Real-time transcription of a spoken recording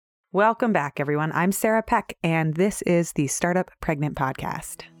Welcome back, everyone. I'm Sarah Peck, and this is the Startup Pregnant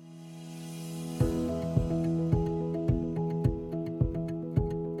Podcast.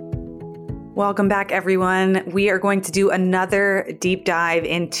 Welcome back, everyone. We are going to do another deep dive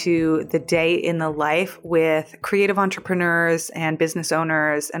into the day in the life with creative entrepreneurs and business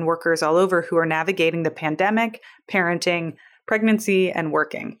owners and workers all over who are navigating the pandemic, parenting, pregnancy, and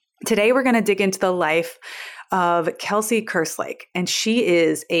working. Today, we're going to dig into the life of Kelsey Kerslake, and she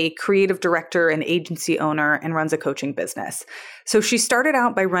is a creative director and agency owner and runs a coaching business. So she started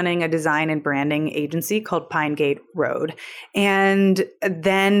out by running a design and branding agency called Pine Gate Road, and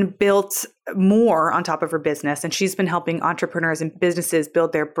then built more on top of her business. And she's been helping entrepreneurs and businesses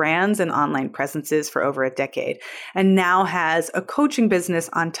build their brands and online presences for over a decade, and now has a coaching business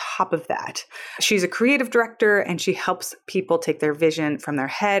on top of that. She's a creative director, and she helps people take their vision from their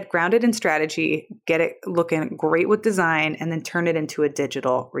head, grounded in strategy, get it looking great with design, and then turn it into a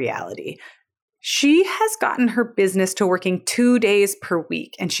digital reality. She has gotten her business to working 2 days per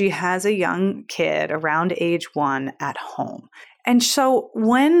week, and she has a young kid around age 1 at home. And so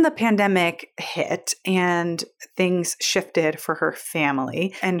when the pandemic hit and things shifted for her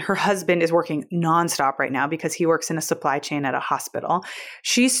family, and her husband is working nonstop right now because he works in a supply chain at a hospital,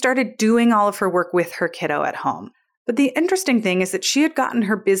 she started doing all of her work with her kiddo at home. But the interesting thing is that she had gotten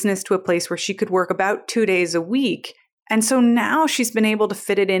her business to a place where she could work about 2 days a week. And so now she's been able to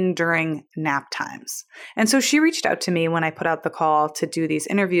fit it in during nap times. And so she reached out to me when I put out the call to do these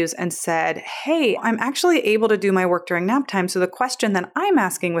interviews and said, hey, I'm actually able to do my work during nap time. So the question that I'm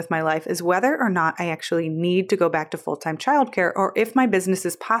asking with my life is whether or not I actually need to go back to full-time childcare, or if my business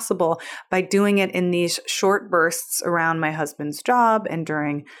is possible by doing it in these short bursts around my husband's job and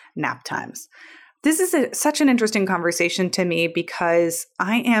during nap times. This is such an interesting conversation to me because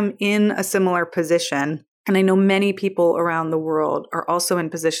I am in a similar position, and I know many people around the world are also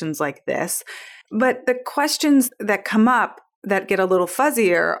in positions like this. But the questions that come up that get a little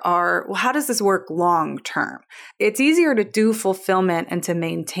fuzzier are, well, how does this work long term? It's easier to do fulfillment and to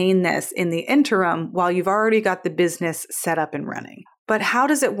maintain this in the interim while you've already got the business set up and running. But how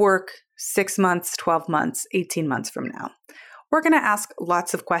does it work 6 months, 12 months, 18 months from now? We're going to ask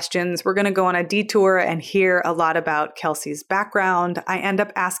lots of questions. We're going to go on a detour and hear a lot about Kelsey's background. I end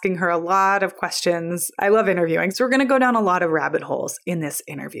up asking her a lot of questions. I love interviewing, so we're going to go down a lot of rabbit holes in this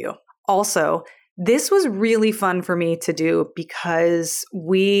interview. Also, this was really fun for me to do because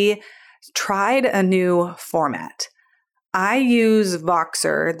we tried a new format. I use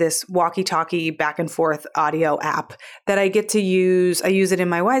Voxer, this walkie-talkie back and forth audio app that I get to use. I use it in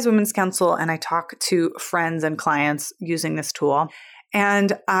my Wise Women's Council, and I talk to friends and clients using this tool.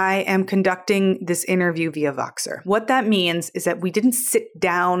 And I am conducting this interview via Voxer. What that means is that we didn't sit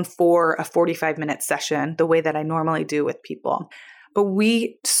down for a 45-minute session the way that I normally do with people, but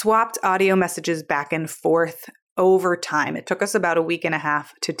we swapped audio messages back and forth over time. It took us about a week and a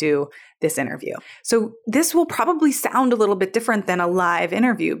half to do this interview. So this will probably sound a little bit different than a live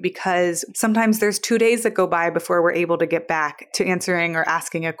interview because sometimes there's 2 days that go by before we're able to get back to answering or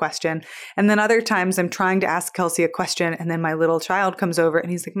asking a question. And then other times I'm trying to ask Kelsey a question and then my little child comes over and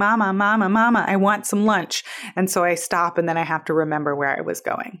he's like, Mama, Mama, Mama, I want some lunch. And so I stop and then I have to remember where I was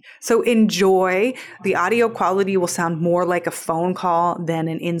going. So enjoy. The audio quality will sound more like a phone call than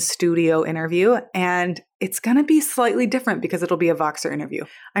an in-studio interview. And it's going to be slightly different because it'll be a Voxer interview.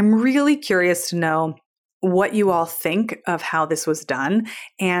 I'm really curious to know what you all think of how this was done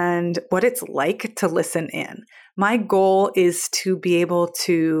and what it's like to listen in. My goal is to be able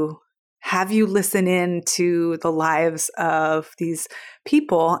to have you listen in to the lives of these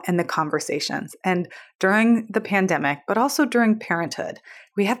people and the conversations. And during the pandemic, but also during parenthood,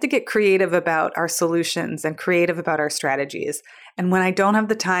 we have to get creative about our solutions and creative about our strategies. And when I don't have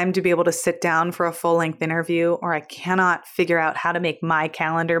the time to be able to sit down for a full-length interview, or I cannot figure out how to make my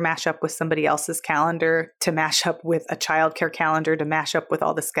calendar mash up with somebody else's calendar to mash up with a childcare calendar to mash up with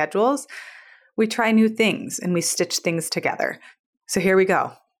all the schedules, we try new things and we stitch things together. So here we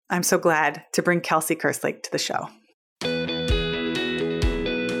go. I'm so glad to bring Kelsey Kerslake to the show.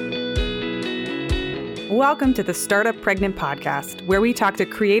 Welcome to the Startup Pregnant Podcast, where we talk to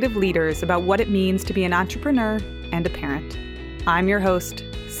creative leaders about what it means to be an entrepreneur and a parent. I'm your host,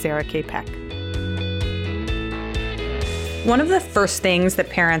 Sarah K. Peck. One of the first things that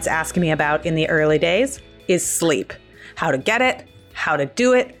parents ask me about in the early days is sleep. How to get it, how to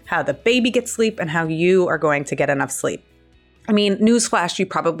do it, how the baby gets sleep, and how you are going to get enough sleep. I mean, newsflash, you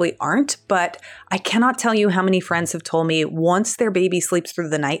probably aren't, but I cannot tell you how many friends have told me once their baby sleeps through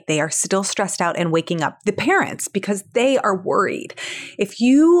the night, they are still stressed out and waking up the parents because they are worried. If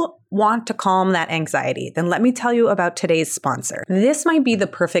you want to calm that anxiety, then let me tell you about today's sponsor. This might be the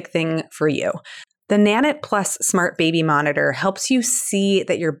perfect thing for you. The Nanit Plus Smart Baby Monitor helps you see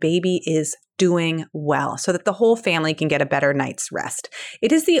that your baby is doing well so that the whole family can get a better night's rest.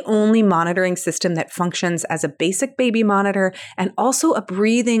 It is the only monitoring system that functions as a basic baby monitor and also a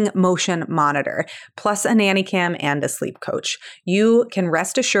breathing motion monitor, plus a nanny cam and a sleep coach. You can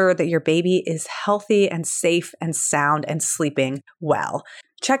rest assured that your baby is healthy and safe and sound and sleeping well.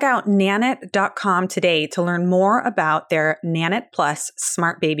 Check out nanit.com today to learn more about their Nanit Plus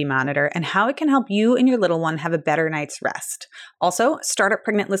Smart Baby Monitor and how it can help you and your little one have a better night's rest. Also, Startup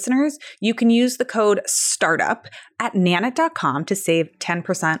Pregnant listeners, you can use the code STARTUP at nanit.com to save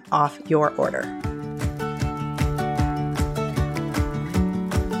 10% off your order.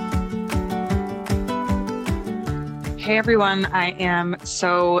 Hey everyone, I am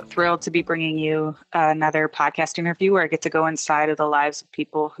so thrilled to be bringing you another podcast interview where I get to go inside of the lives of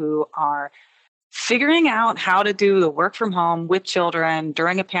people who are figuring out how to do the work from home with children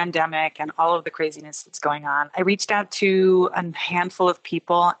during a pandemic and all of the craziness that's going on. I reached out to a handful of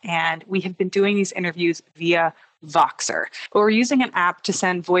people and we have been doing these interviews via Voxer. We're using an app to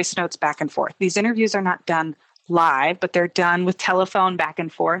send voice notes back and forth. These interviews are not done live, but they're done with telephone back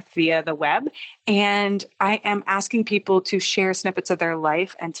and forth via the web. And I am asking people to share snippets of their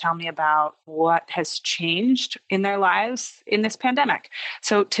life and tell me about what has changed in their lives in this pandemic.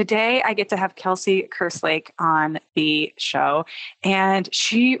 So today I get to have Kelsey Kerslake on the show. And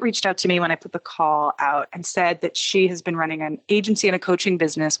she reached out to me when I put the call out and said that she has been running an agency and a coaching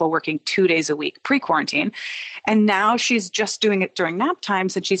business while working 2 days a week pre-quarantine. And now she's just doing it during nap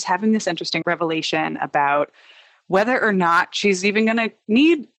times. And she's having this interesting revelation about whether or not she's even going to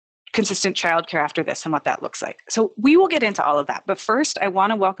need consistent childcare after this and what that looks like. So we will get into all of that. But first, I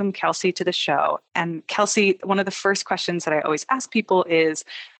want to welcome Kelsey to the show. And Kelsey, one of the first questions that I always ask people is,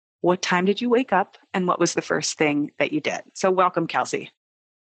 what time did you wake up? And what was the first thing that you did? So welcome, Kelsey.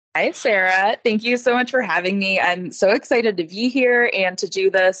 Hi, Sarah. Thank you so much for having me. I'm so excited to be here and to do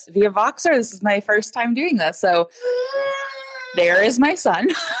this via Voxer. This is my first time doing this. So there is my son.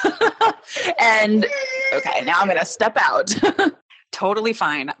 And okay, now I'm going to step out. Totally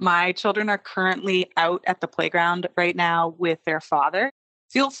fine. My children are currently out at the playground right now with their father.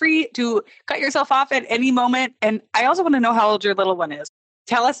 Feel free to cut yourself off at any moment. And I also want to know how old your little one is.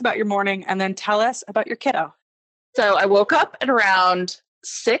 Tell us about your morning and then tell us about your kiddo. So I woke up at around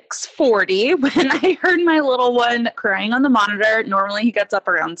 6:40 when I heard my little one crying on the monitor. Normally he gets up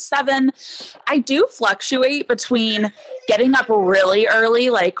around 7. I do fluctuate between getting up really early,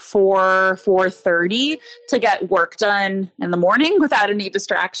 like 4:30 to get work done in the morning without any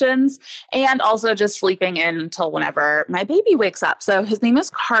distractions, and also just sleeping in until whenever my baby wakes up. So his name is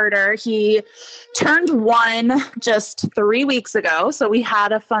Carter. He turned 1 just 3 weeks ago. So we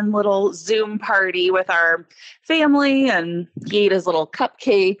had a fun little Zoom party with our family and he ate his little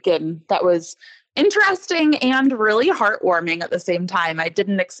cupcake, and that was interesting and really heartwarming at the same time. I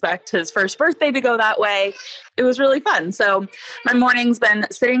didn't expect his first birthday to go that way. It was really fun. So my morning's been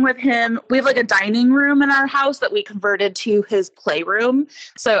sitting with him. We have like a dining room in our house that we converted to his playroom.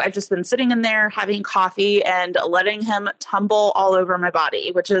 So I've just been sitting in there having coffee and letting him tumble all over my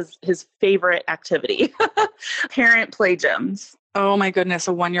body, which is his favorite activity. Parent play gyms. Oh my goodness,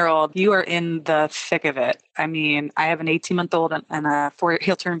 a 1-year-old. You are in the thick of it. I mean, I have an 18-month-old and a 4,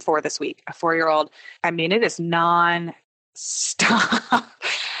 he'll turn 4 this week, a 4-year-old. I mean, it is non-stop.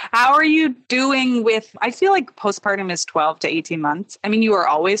 How are you doing with, I feel like postpartum is 12 to 18 months. I mean, you are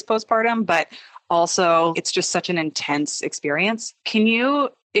always postpartum, but also it's just such an intense experience. Can you,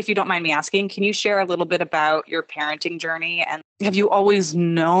 if you don't mind me asking, can you share a little bit about your parenting journey? And have you always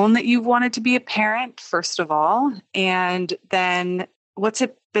known that you wanted to be a parent, first of all? And then what's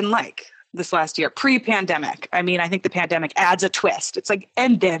it been like this last year, pre-pandemic? I mean, I think the pandemic adds a twist. It's like,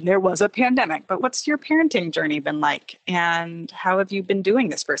 and then there was a pandemic. But what's your parenting journey been like? And how have you been doing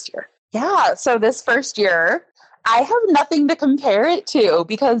this first year? Yeah, so this first year, I have nothing to compare it to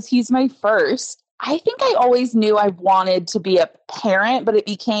because he's my first. I think I always knew I wanted to be a parent, but it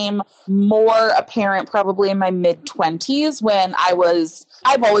became more apparent probably in my mid-20s when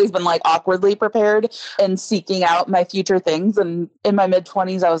I've always been like awkwardly prepared and seeking out my future things. And in my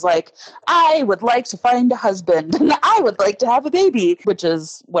mid-20s, I was like, I would like to find a husband and I would like to have a baby, which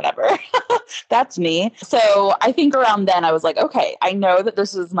is whatever. That's me. So I think around then I was like, okay, I know that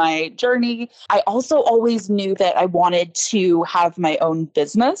this is my journey. I also always knew that I wanted to have my own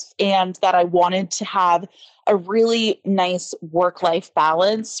business and that I wanted to have a really nice work-life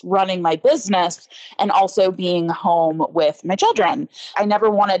balance running my business and also being home with my children. I never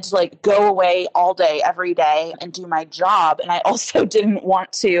wanted to like go away all day, every day and do my job. And I also didn't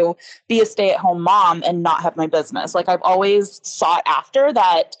want to be a stay-at-home mom and not have my business. Like I've always sought after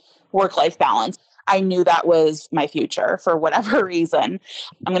that work-life balance. I knew that was my future for whatever reason.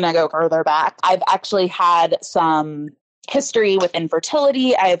 I'm going to go further back. I've actually had some history with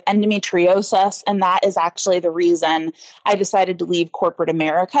infertility. I have endometriosis, and that is actually the reason I decided to leave corporate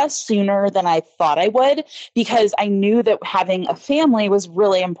America sooner than I thought I would, because I knew that having a family was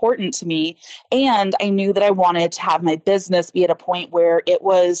really important to me. And I knew that I wanted to have my business be at a point where it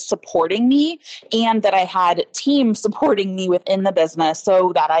was supporting me and that I had team supporting me within the business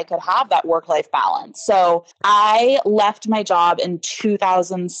so that I could have that work-life balance. So I left my job in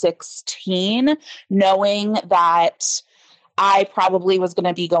 2016, knowing that I probably was going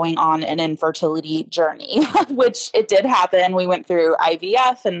to be going on an infertility journey, which it did happen. We went through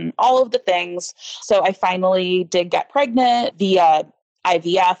IVF and all of the things. So I finally did get pregnant via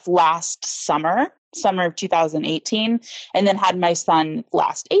IVF last summer of 2018, and then had my son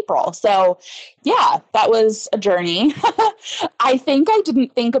last April. So yeah, that was a journey. I think I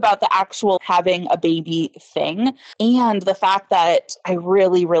didn't think about the actual having a baby thing and the fact that I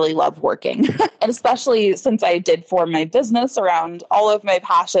really, really love working. And especially since I did form my business around all of my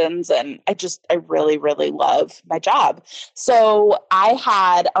passions, and I really, really love my job. So I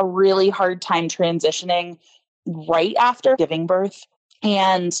had a really hard time transitioning right after giving birth.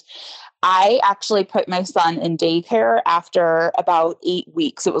 And I actually put my son in daycare after about 8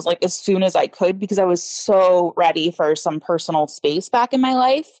 weeks. It was like as soon as I could, because I was so ready for some personal space back in my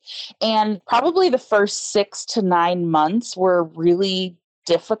life. And probably the first 6 to 9 months were really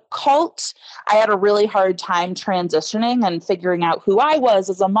difficult. I had a really hard time transitioning and figuring out who I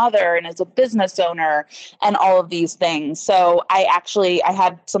was as a mother and as a business owner and all of these things. So I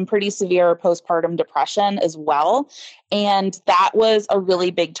had some pretty severe postpartum depression as well. And that was a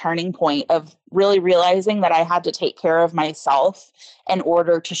really big turning point of really realizing that I had to take care of myself in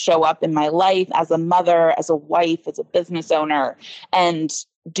order to show up in my life as a mother, as a wife, as a business owner, and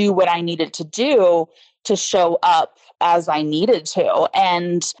do what I needed to do to show up as I needed to.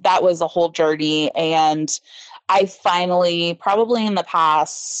 And that was a whole journey. And I finally, probably in the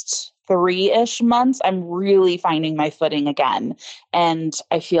past 3-ish months, I'm really finding my footing again. And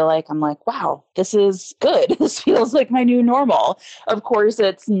I feel like I'm like, wow, this is good. This feels like my new normal. Of course,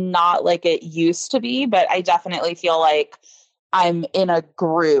 it's not like it used to be, but I definitely feel like I'm in a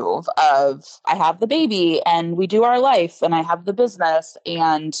groove of I have the baby and we do our life and I have the business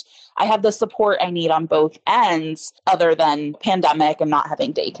and I have the support I need on both ends other than pandemic and not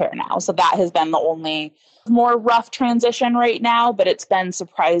having daycare now. So that has been the only more rough transition right now, but it's been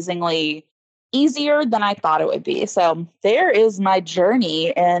surprisingly easier than I thought it would be. So there is my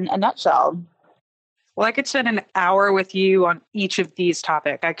journey in a nutshell. Well, I could spend an hour with you on each of these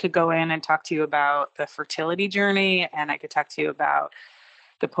topics. I could go in and talk to you about the fertility journey, and I could talk to you about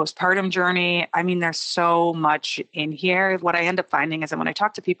the postpartum journey. I mean, there's so much in here. What I end up finding is that when I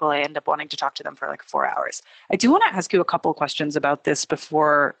talk to people, I end up wanting to talk to them for like 4 hours. I do want to ask you a couple of questions about this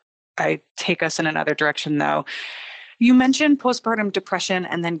before I take us in another direction, though. You mentioned postpartum depression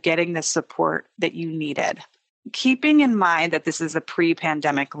and then getting the support that you needed. Keeping in mind that this is a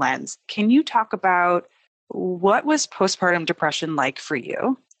pre-pandemic lens, can you talk about what was postpartum depression like for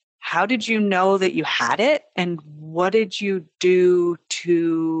you? How did you know that you had it? And what did you do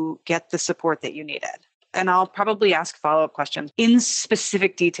to get the support that you needed? And I'll probably ask follow-up questions in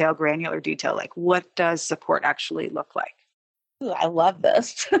specific detail, granular detail, like what does support actually look like? Ooh, I love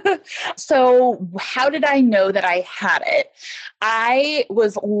this. So how did I know that I had it? I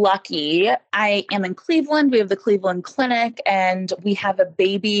was lucky. I am in Cleveland. We have the Cleveland Clinic and we have a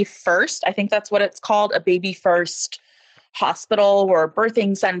baby first. I think that's what it's called, a baby first hospital or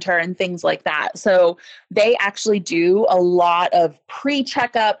birthing center and things like that. So they actually do a lot of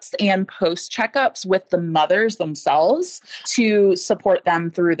pre-checkups and post-checkups with the mothers themselves to support them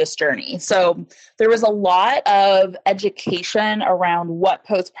through this journey. So there was a lot of education around what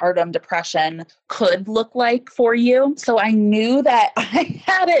postpartum depression could look like for you. So I knew that I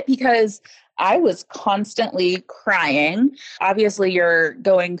had it because I was constantly crying. Obviously, you're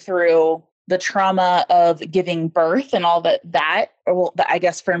going through the trauma of giving birth and all that, well, I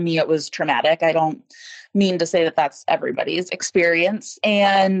guess for me, it was traumatic. I don't mean to say that that's everybody's experience.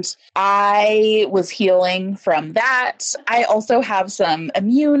 And I was healing from that. I also have some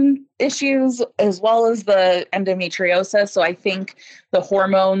immune issues as well as the endometriosis. So I think the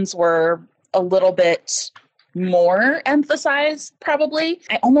hormones were a little bit more emphasized probably.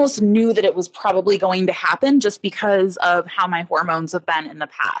 I almost knew that it was probably going to happen just because of how my hormones have been in the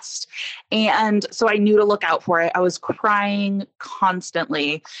past. And so I knew to look out for it. I was crying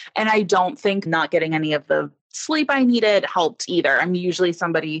constantly. And I don't think not getting any of the sleep I needed helped either. I'm usually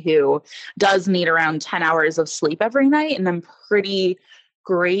somebody who does need around 10 hours of sleep every night, and I'm pretty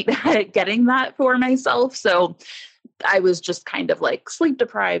great at getting that for myself. So I was just kind of like sleep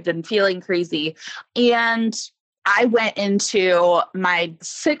deprived and feeling crazy. And I went into my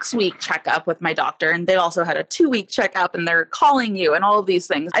 6-week checkup with my doctor, and they also had a 2-week checkup, and they're calling you and all of these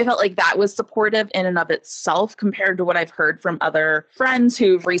things. I felt like that was supportive in and of itself compared to what I've heard from other friends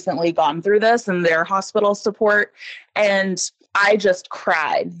who've recently gone through this and their hospital support. And I just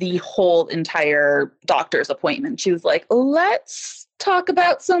cried the whole entire doctor's appointment. She was like, let's talk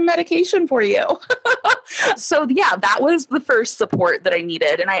about some medication for you. So yeah, that was the first support that I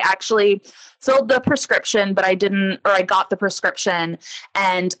needed. And I actually filled the prescription, but I got the prescription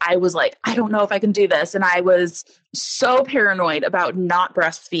and I was like, I don't know if I can do this. And I was so paranoid about not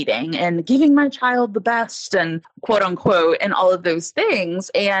breastfeeding and giving my child the best and quote unquote, and all of those things.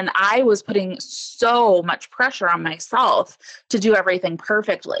 And I was putting so much pressure on myself to do everything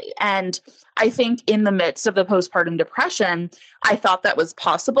perfectly. And I think in the midst of the postpartum depression, I thought that was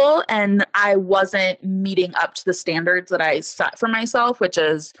possible, and I wasn't meeting up to the standards that I set for myself, which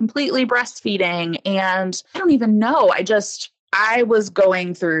is completely breastfeeding. And I don't even know. I was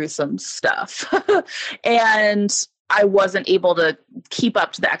going through some stuff and I wasn't able to keep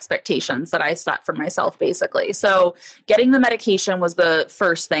up to the expectations that I set for myself, basically. So getting the medication was the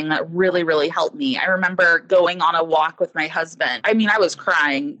first thing that really, really helped me. I remember going on a walk with my husband. I mean, I was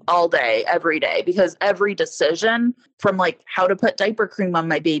crying all day, every day, because every decision, from like how to put diaper cream on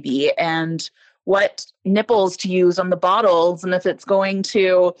my baby and what nipples to use on the bottles, and if it's going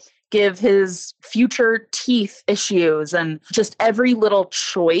to give his future teeth issues, and just every little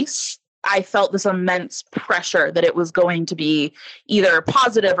choice, I felt this immense pressure that it was going to be either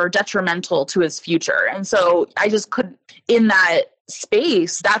positive or detrimental to his future. And so I just couldn't, in that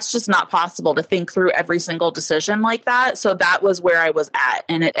space, that's just not possible to think through every single decision like that. So that was where I was at.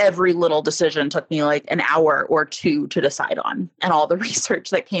 And every little decision took me like an hour or two to decide on, and all the research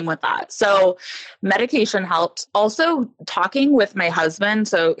that came with that. So medication helped. Also talking with my husband.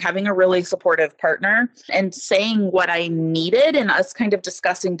 So having a really supportive partner and saying what I needed, and us kind of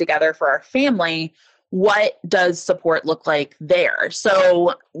discussing together for our family, what does support look like there?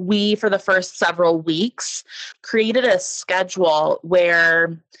 So we, for the first several weeks, created a schedule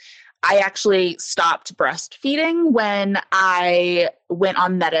where I actually stopped breastfeeding when I went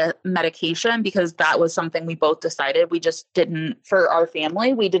on medication, because that was something we both decided we just didn't, for our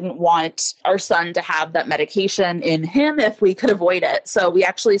family, we didn't want our son to have that medication in him if we could avoid it. So we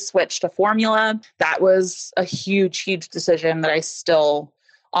actually switched to formula. That was a huge, huge decision that I still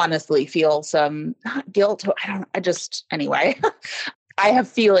honestly feel some not guilt. Anyway, I have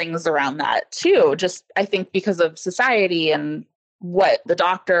feelings around that too. Just, I think because of society and what the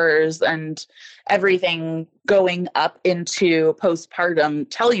doctors and everything going up into postpartum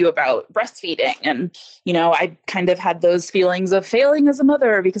tell you about breastfeeding. And, I kind of had those feelings of failing as a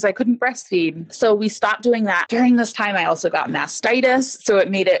mother because I couldn't breastfeed. So we stopped doing that. During this time, I also got mastitis. So it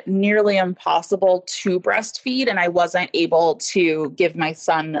made it nearly impossible to breastfeed. And I wasn't able to give my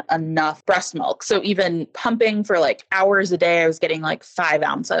son enough breast milk. So even pumping for like hours a day, I was getting like 5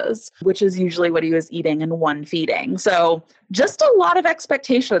 ounces, which is usually what he was eating in one feeding. So just a lot of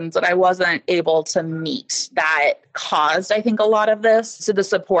expectations that I wasn't able to meet that caused, I think, a lot of this. So the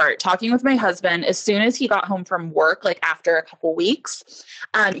support, talking with my husband, as soon as he got home from work, like after a couple weeks,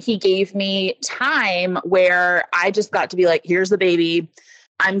 he gave me time where I just got to be like, here's the baby.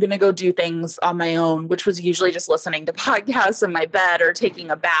 I'm going to go do things on my own, which was usually just listening to podcasts in my bed or taking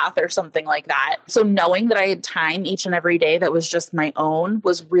a bath or something like that. So knowing that I had time each and every day that was just my own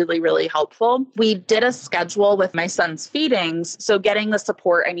was really, really helpful. We did a schedule with my son's feedings. So getting the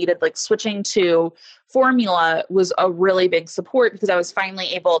support I needed, like switching to formula, was a really big support because I was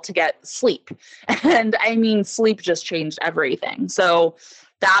finally able to get sleep. And I mean, sleep just changed everything. So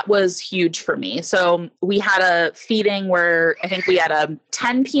that was huge for me. So we had a feeding where I think we had a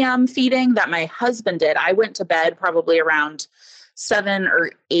 10 p.m. feeding that my husband did. I went to bed probably around 7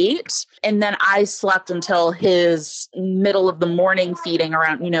 or 8. And then I slept until his middle of the morning feeding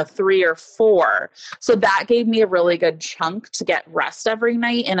around, 3 or 4. So that gave me a really good chunk to get rest every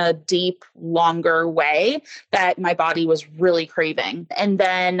night in a deep, longer way that my body was really craving. And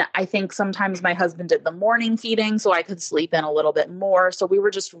then I think sometimes my husband did the morning feeding so I could sleep in a little bit more. So we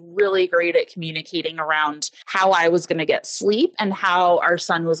were just really great at communicating around how I was going to get sleep and how our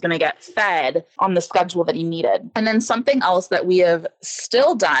son was going to get fed on the schedule that he needed. And then something else that we have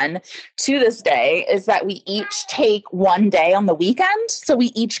still done to this day is that we each take one day on the weekend. So we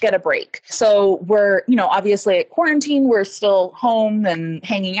each get a break. So we're, obviously at quarantine, we're still home and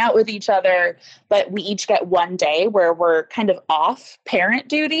hanging out with each other, but we each get one day where we're kind of off parent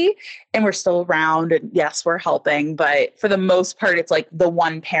duty and we're still around. And yes, we're helping, but for the most part, it's like the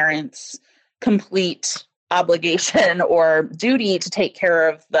one parent's complete obligation or duty to take care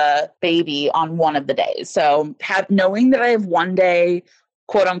of the baby on one of the days. So knowing that I have one day,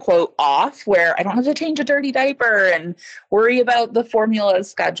 quote unquote, off where I don't have to change a dirty diaper and worry about the formula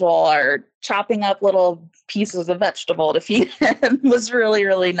schedule or chopping up little pieces of vegetable to feed him was really,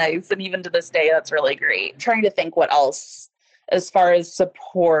 really nice. And even to this day, that's really great. Trying to think what else as far as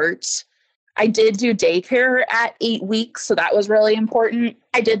support. I did do daycare at 8 weeks, so that was really important.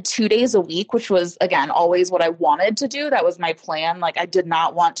 I did 2 days a week, which was, again, always what I wanted to do. That was my plan. Like, I did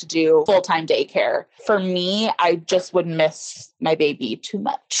not want to do full-time daycare. For me, I just would miss my baby too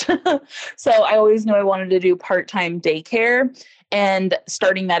much. So I always knew I wanted to do part-time daycare. And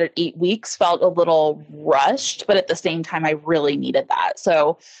starting that at 8 weeks felt a little rushed, but at the same time, I really needed that.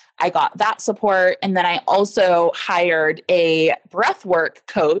 So I got that support. And then I also hired a breathwork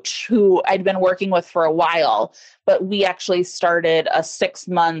coach who I'd been working with for a while, but we actually started a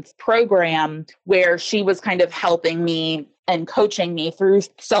 6-month program where she was kind of helping me and coaching me through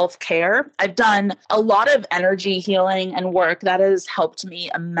self-care. I've done a lot of energy healing and work that has helped me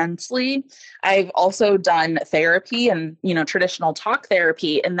immensely. I've also done therapy and, traditional talk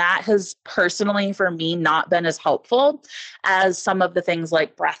therapy, and that has personally for me not been as helpful as some of the things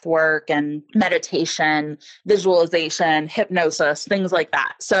like breath work and meditation, visualization, hypnosis, things like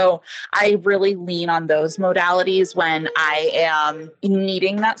that. So I really lean on those modalities when I am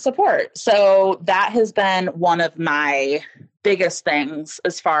needing that support. So that has been one of my biggest things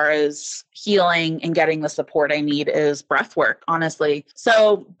as far as healing and getting the support I need is breath work, honestly.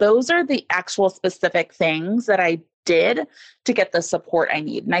 So those are the actual specific things that I did to get the support I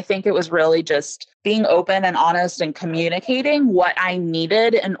need. And I think it was really just being open and honest and communicating what I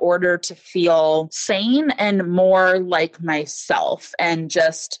needed in order to feel sane and more like myself, and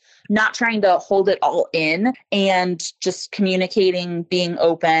just not trying to hold it all in and just communicating, being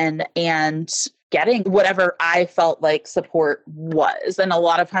open, and getting whatever I felt like support was. And a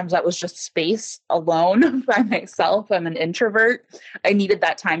lot of times that was just space alone by myself. I'm an introvert. I needed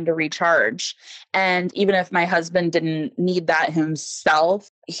that time to recharge. And even if my husband didn't need that himself,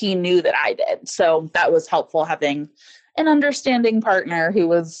 he knew that I did. So that was helpful, having an understanding partner who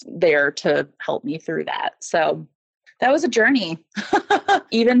was there to help me through that. So that was a journey.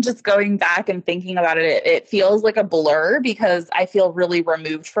 Even just going back and thinking about it, it feels like a blur because I feel really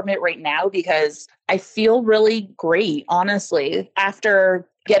removed from it right now, because I feel really great, honestly, after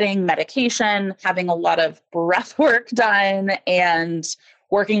getting medication, having a lot of breath work done, and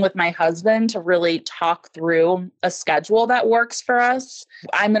working with my husband to really talk through a schedule that works for us.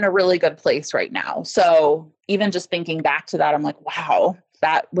 I'm in a really good place right now. So even just thinking back to that, I'm like, wow,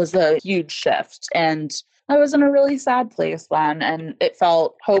 that was a huge shift. And I was in a really sad place then, and it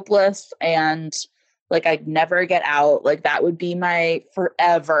felt hopeless and like I'd never get out. Like that would be my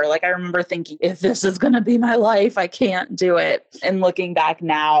forever. Like I remember thinking, if this is going to be my life, I can't do it. And looking back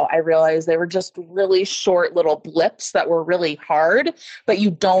now, I realized they were just really short little blips that were really hard, but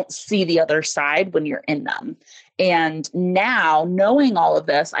you don't see the other side when you're in them. And now, knowing all of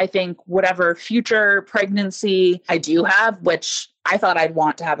this, I think whatever future pregnancy I do have, which I thought I'd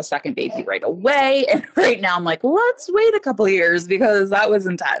want to have a second baby right away. And right now I'm like, let's wait a couple of years because that was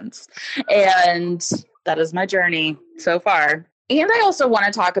intense. And that is my journey so far. And I also want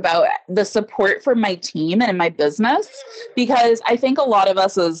to talk about the support from my team and my business, because I think a lot of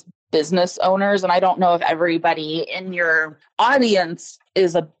us as business owners, and I don't know if everybody in your audience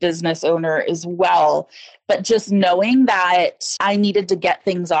is a business owner as well, but just knowing that I needed to get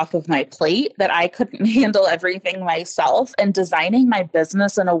things off of my plate, that I couldn't handle everything myself, and designing my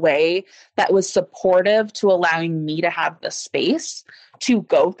business in a way that was supportive to allowing me to have the space to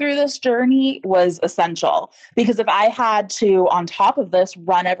go through this journey was essential. Because if I had to, on top of this,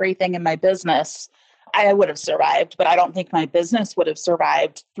 run everything in my business, I would have survived, but I don't think my business would have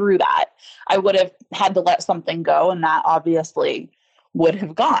survived through that. I would have had to let something go, and that obviously would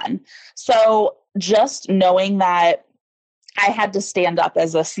have gone. So just knowing that I had to stand up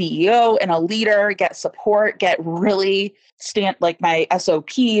as a CEO and a leader, get support, get really like my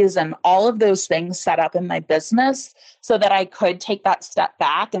SOPs and all of those things set up in my business so that I could take that step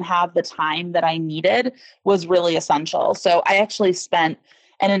back and have the time that I needed was really essential. So I actually spent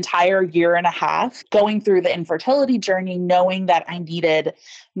an entire year and a half going through the infertility journey, knowing that I needed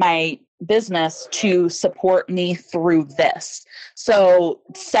my business to support me through this. So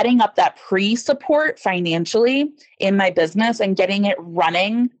setting up that pre-support financially in my business and getting it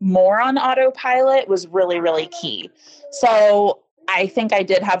running more on autopilot was really, really key. So I think I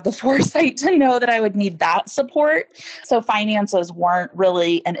did have the foresight to know that I would need that support. So finances weren't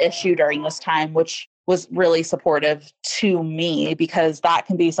really an issue during this time, which was really supportive to me, because that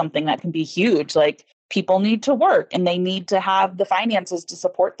can be something that can be huge. Like, people need to work and they need to have the finances to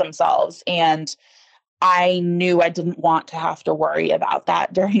support themselves. And I knew I didn't want to have to worry about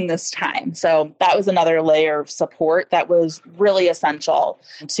that during this time. So that was another layer of support that was really essential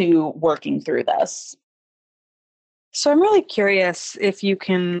to working through this. So I'm really curious if you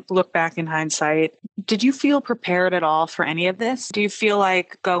can look back in hindsight. Did you feel prepared at all for any of this? Do you feel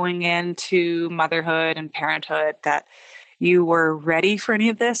like going into motherhood and parenthood that you were ready for any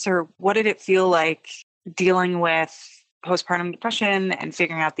of this? Or what did it feel like dealing with postpartum depression and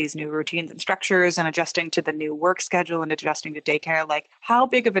figuring out these new routines and structures and adjusting to the new work schedule and adjusting to daycare? Like, how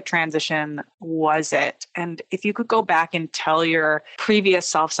big of a transition was it? And if you could go back and tell your previous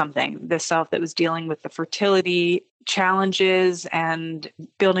self something, the self that was dealing with the fertility challenges and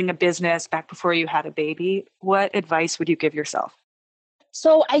building a business back before you had a baby, what advice would you give yourself?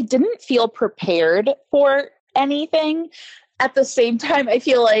 So I didn't feel prepared for anything. At the same time, I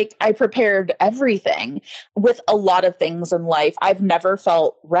feel like I prepared everything with a lot of things in life. I've never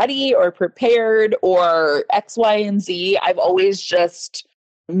felt ready or prepared or X, Y, and Z. I've always just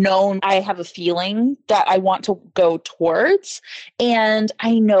known I have a feeling that I want to go towards. And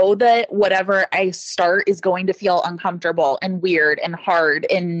I know that whatever I start is going to feel uncomfortable and weird and hard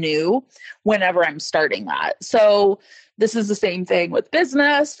and new whenever I'm starting that. So this is the same thing with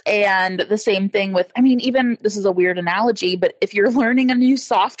business and the same thing with, even this is a weird analogy, but if you're learning a new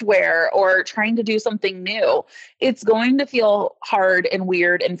software or trying to do something new, it's going to feel hard and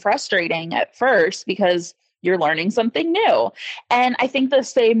weird and frustrating at first because you're learning something new. And I think the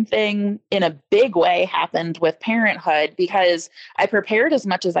same thing in a big way happened with parenthood, because I prepared as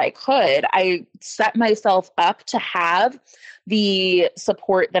much as I could. I set myself up to have the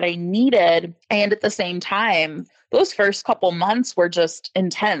support that I needed. And at the same time, those first couple months were just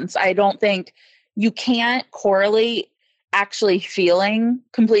intense. I don't think you can't correlate actually feeling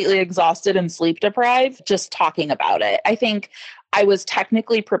completely exhausted and sleep deprived just talking about it. I think I was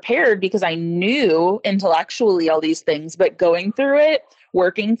technically prepared because I knew intellectually all these things, but going through it,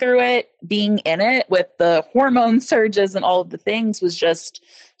 working through it, being in it with the hormone surges and all of the things was just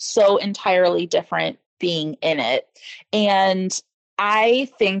so entirely different being in it. And I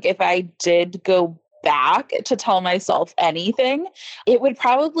think if I did go back to tell myself anything, it would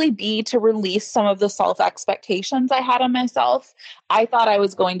probably be to release some of the self-expectations I had on myself. I thought I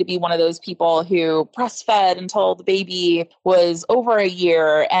was going to be one of those people who breastfed until the baby was over a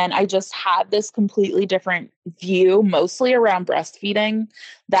year. And I just had this completely different view, mostly around breastfeeding,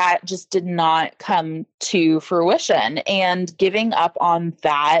 that just did not come to fruition. And giving up on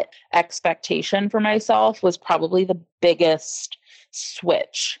that expectation for myself was probably the biggest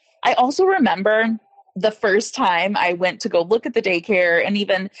switch. I also remember the first time I went to go look at the daycare and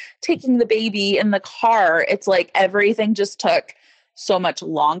even taking the baby in the car, it's like everything just took so much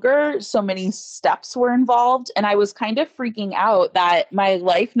longer. So many steps were involved. And I was kind of freaking out that my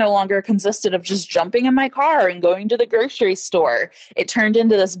life no longer consisted of just jumping in my car and going to the grocery store. It turned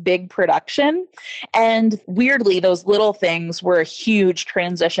into this big production. And weirdly, those little things were a huge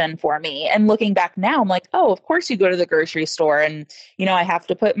transition for me. And looking back now, I'm like, oh, of course you go to the grocery store and, I have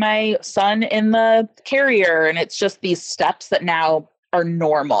to put my son in the carrier. And it's just these steps that now are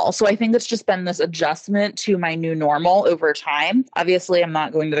normal. So I think it's just been this adjustment to my new normal over time. Obviously, I'm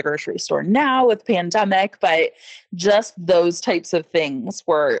not going to the grocery store now with pandemic, but just those types of things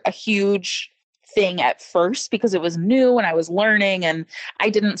were a huge thing at first because it was new and I was learning and I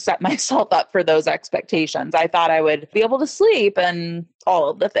didn't set myself up for those expectations. I thought I would be able to sleep and all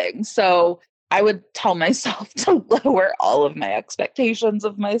of the things. So I would tell myself to lower all of my expectations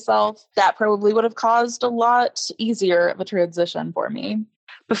of myself. That probably would have caused a lot easier of a transition for me.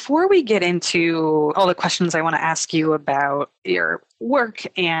 Before we get into all the questions I want to ask you about your work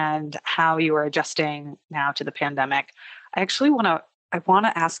and how you are adjusting now to the pandemic, I want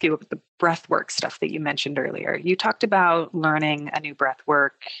to ask you about the breathwork stuff that you mentioned earlier. You talked about learning a new breathwork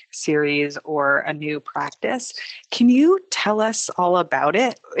series or a new practice. Can you tell us all about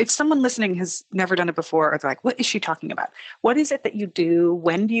it? If someone listening has never done it before, or they're like, what is she talking about? What is it that you do?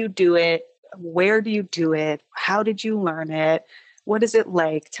 When do you do it? Where do you do it? How did you learn it? What is it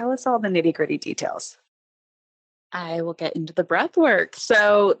like? Tell us all the nitty-gritty details. I will get into the breath work.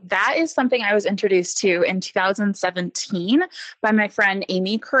 So that is something I was introduced to in 2017 by my friend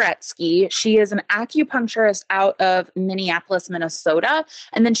Amy Koretsky. She is an acupuncturist out of Minneapolis, Minnesota.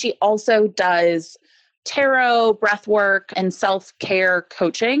 And then she also does tarot, breath work, and self-care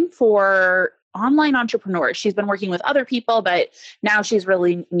coaching for online entrepreneurs. She's been working with other people, but now she's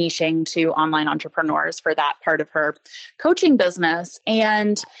really niching to online entrepreneurs for that part of her coaching business.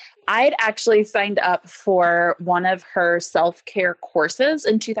 And I'd actually signed up for one of her self-care courses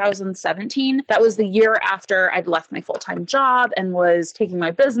in 2017. That was the year after I'd left my full-time job and was taking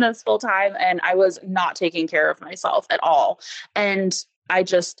my business full-time, and I was not taking care of myself at all. And I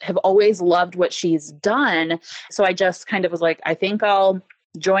just have always loved what she's done. So I just kind of was like, I think I'll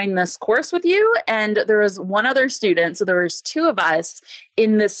join this course with you. And there was one other student. So there was two of us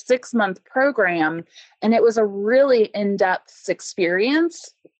in this 6-month program. And it was a really in-depth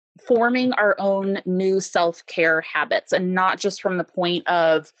experience forming our own new self-care habits, and not just from the point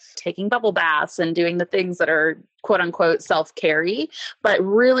of taking bubble baths and doing the things that are quote unquote self-care-y, but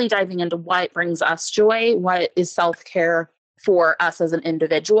really diving into what brings us joy, what is self-care for us as an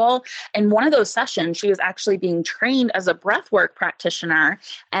individual. And one of those sessions, she was actually being trained as a breathwork practitioner,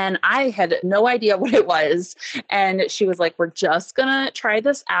 and I had no idea what it was. And she was like, we're just going to try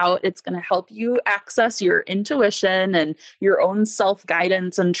this out. It's going to help you access your intuition and your own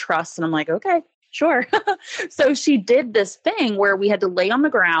self-guidance and trust. And I'm like, okay, sure. So she did this thing where we had to lay on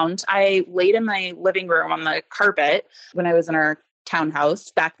the ground. I laid in my living room on the carpet when I was in our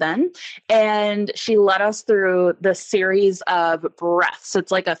townhouse back then. And she led us through the series of breaths.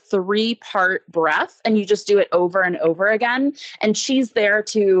 It's like a 3-part breath, and you just do it over and over again. And she's there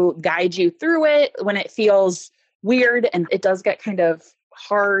to guide you through it when it feels weird and it does get kind of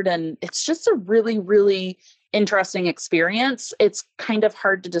hard. And it's just a really, really interesting experience. It's kind of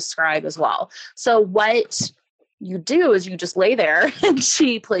hard to describe as well. So what you do is you just lay there and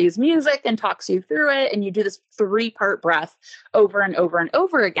she plays music and talks you through it. And you do this 3-part breath over and over and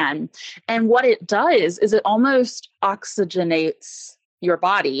over again. And what it does is it almost oxygenates your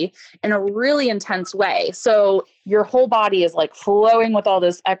body in a really intense way. So your whole body is like flowing with all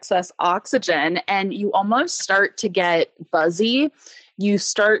this excess oxygen, and you almost start to get buzzy. You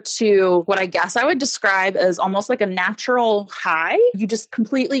start to, what I guess I would describe as almost like a natural high. You just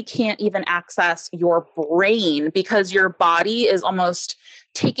completely can't even access your brain because your body is almost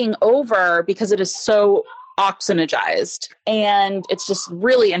taking over because it is so oxygenized. And it's just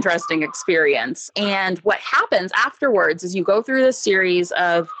really interesting experience. And what happens afterwards is you go through this series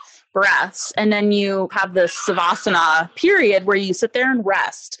of breaths, and then you have this savasana period where you sit there and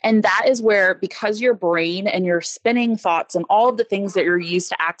rest. And that is where, because your brain and your spinning thoughts and all of the things that you're used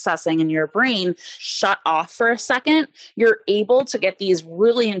to accessing in your brain shut off for a second, you're able to get these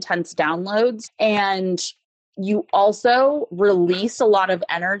really intense downloads. And you also release a lot of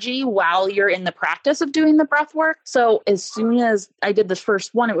energy while you're in the practice of doing the breath work. So as soon as I did the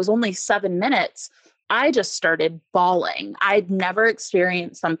first one, it was only 7 minutes. I just started bawling. I'd never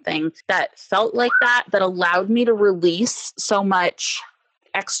experienced something that felt like that allowed me to release so much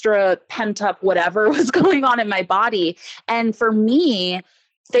extra pent up whatever was going on in my body. And for me,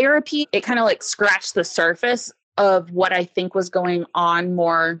 therapy, it kind of like scratched the surface of what I think was going on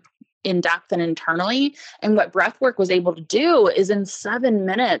more in depth and internally. And what breathwork was able to do is in 7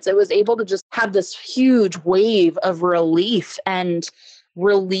 minutes, it was able to just have this huge wave of relief and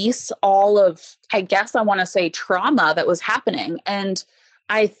release all of, I guess I want to say, trauma that was happening. And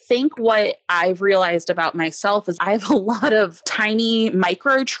I think what I've realized about myself is I have a lot of tiny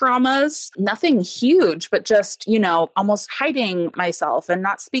micro traumas, nothing huge, but just, almost hiding myself and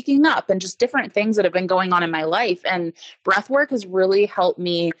not speaking up and just different things that have been going on in my life. And breathwork has really helped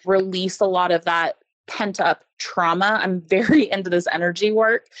me release a lot of that pent up trauma. I'm very into this energy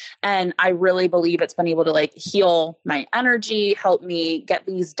work, and I really believe it's been able to heal my energy, help me get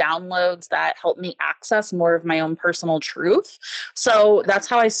these downloads that help me access more of my own personal truth. So that's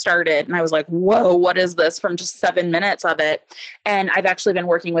how I started. And I was like, whoa, what is this, from just 7 minutes of it? And I've actually been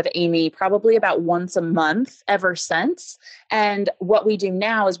working with Amy probably about once a month ever since. And what we do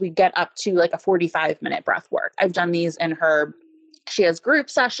now is we get up to a 45-minute breath work. I've done these in her She has group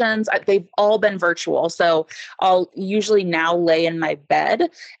sessions. They've all been virtual. So I'll usually now lay in my bed.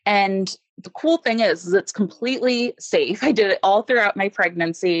 And the cool thing is it's completely safe. I did it all throughout my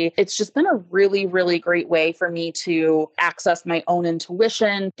pregnancy. It's just been a really, really great way for me to access my own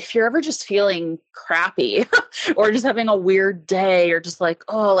intuition. If you're ever just feeling crappy or just having a weird day or just like,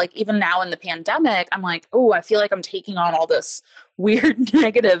 oh, like even now in the pandemic, I'm like, oh, I feel like I'm taking on all this weird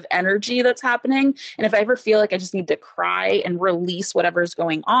negative energy that's happening. And if I ever feel like I just need to cry and release whatever's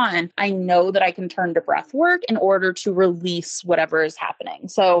going on, I know that I can turn to breath work in order to release whatever is happening.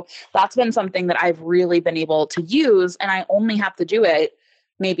 So that's been something that I've really been able to use. And I only have to do it,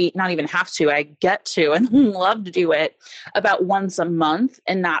 maybe not even have to, I get to and love to do it about once a month.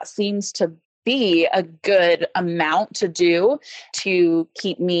 And that seems to be a good amount to do to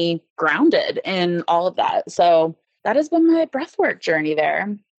keep me grounded in all of that. So that has been my breathwork journey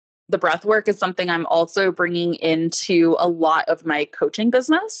there. The breathwork is something I'm also bringing into a lot of my coaching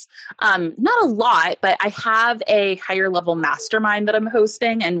business. Not a lot, but I have a higher level mastermind that I'm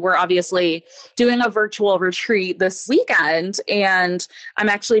hosting, and we're obviously doing a virtual retreat this weekend. And I'm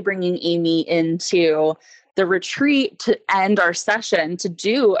actually bringing Amy into the retreat to end our session to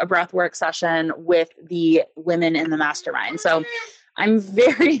do a breathwork session with the women in the mastermind. So I'm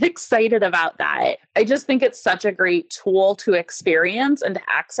very excited about that. I just think it's such a great tool to experience and to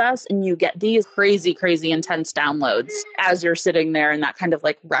access. And you get these crazy, crazy intense downloads as you're sitting there in that kind of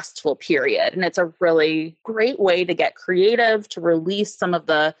like restful period. And it's a really great way to get creative, to release some of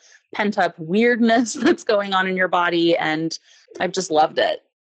the pent up weirdness that's going on in your body. And I've just loved it.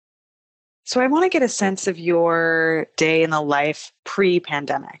 So I want to get a sense of your day in the life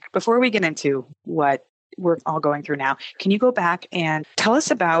pre-pandemic. Before we get into what we're all going through now, can you go back and tell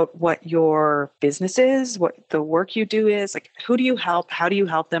us about what your business is, what the work you do is? Like, who do you help? How do you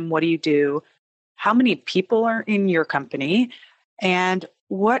help them? What do you do? How many people are in your company? And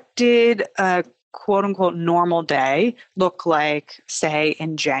what did a quote unquote normal day look like, say,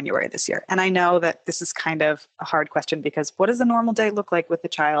 in January this year? And I know that this is kind of a hard question because what does a normal day look like with a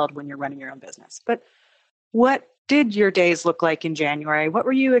child when you're running your own business? But what did your days look like in January? What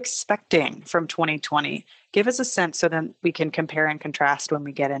were you expecting from 2020? Give us a sense so then we can compare and contrast when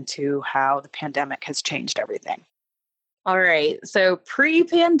we get into how the pandemic has changed everything. All right. So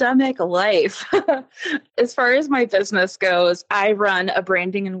pre-pandemic life, as far as my business goes, I run a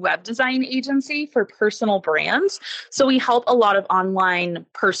branding and web design agency for personal brands. So we help a lot of online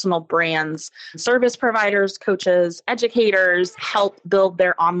personal brands, service providers, coaches, educators help build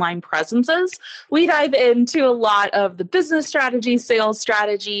their online presences. We dive into a lot of the business strategy, sales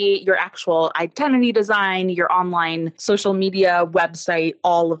strategy, your actual identity design, your online social media, website,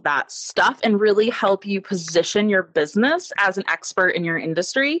 all of that stuff, and really help you position your business as an expert in your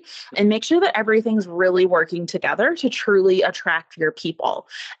industry and make sure that everything's really working together to truly attract your people.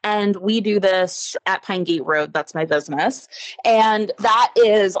 And we do this at Pine Gate Road. That's my business. And that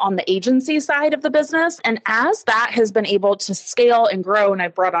is on the agency side of the business. And as that has been able to scale and grow and I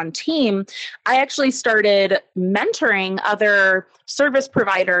brought on team, I actually started mentoring other service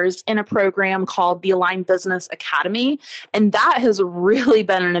providers in a program called the Align Business Academy. And that has really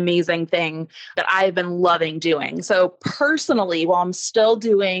been an amazing thing that I've been loving doing. So personally, while I'm still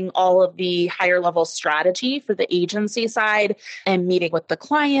doing all of the higher level strategy for the agency side and meeting with the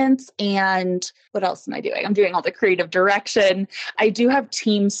clients, and what else am I doing? I'm doing all the creative direction. I do have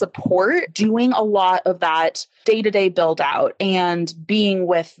team support doing a lot of that day-to-day build out and being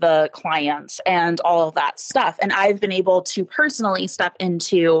with the clients and all of that stuff. And I've been able to personally step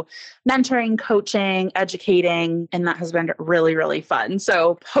into mentoring, coaching, educating, and that has been really, really fun.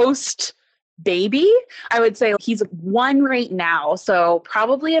 So post baby, I would say he's 1 right now. So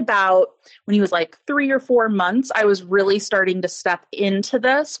probably about when he was like 3 or 4 months, I was really starting to step into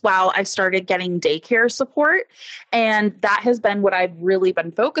this while I started getting daycare support. And that has been what I've really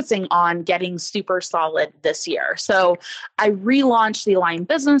been focusing on getting super solid this year. So I relaunched the Align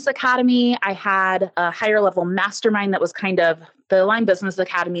Business Academy. I had a higher level mastermind that was kind of the Align Business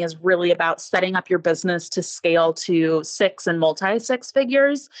Academy is really about setting up your business to scale to 6 and multi-6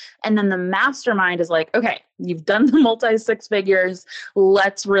 figures. And then the mastermind is like, okay, you've done the multi-6 figures.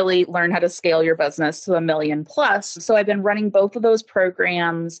 Let's really learn how to scale your business to $1 million plus. So I've been running both of those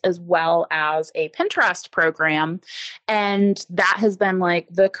programs as well as a Pinterest program. And that has been like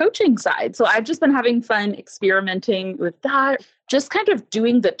the coaching side. So I've just been having fun experimenting with that, just kind of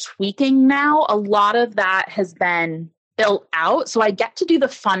doing the tweaking now. A lot of that has been built out. So I get to do the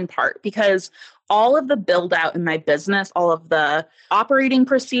fun part because all of the build out in my business, all of the operating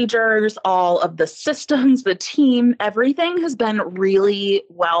procedures, all of the systems, the team, everything has been really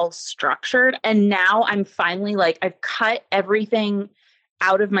well structured. And now I'm finally like, I've cut everything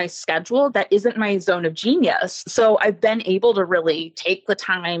out of my schedule that isn't my zone of genius. So I've been able to really take the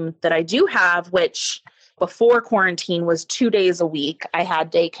time that I do have, which before quarantine was 2 days a week. I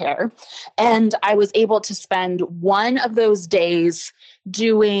had daycare, and I was able to spend one of those days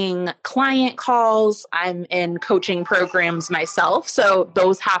doing client calls. I'm in coaching programs myself. So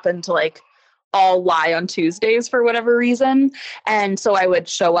those happen to like all lie on Tuesdays for whatever reason. And so I would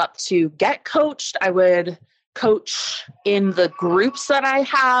show up to get coached. I would coach in the groups that I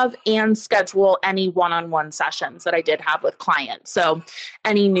have and schedule any one-on-one sessions that I did have with clients. So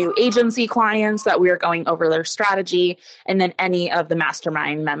any new agency clients that we are going over their strategy, and then any of the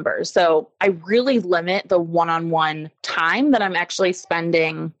mastermind members. So I really limit the one-on-one time that I'm actually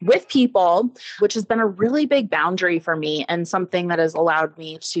spending with people, which has been a really big boundary for me and something that has allowed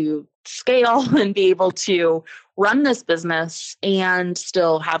me to scale and be able to run this business and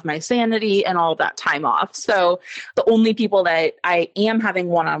still have my sanity and all that time off. So the only people that I am having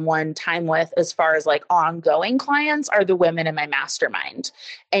one-on-one time with as far as like ongoing clients are the women in my mastermind.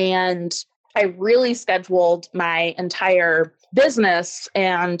 And I really scheduled my entire business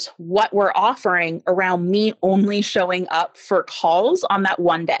and what we're offering around me only showing up for calls on that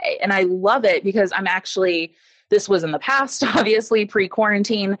one day. And I love it because this was in the past, obviously,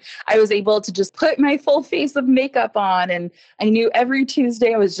 pre-quarantine. I was able to just put my full face of makeup on. And I knew every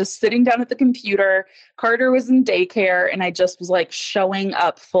Tuesday I was just sitting down at the computer. Carter was in daycare, and I just was like showing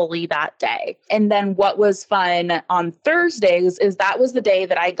up fully that day. And then what was fun on Thursdays is that was the day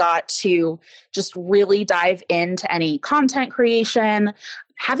that I got to just really dive into any content creation,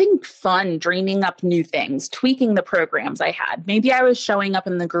 having fun, dreaming up new things, tweaking the programs I had. Maybe I was showing up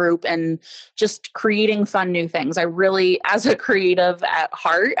in the group and just creating fun new things. I really, as a creative at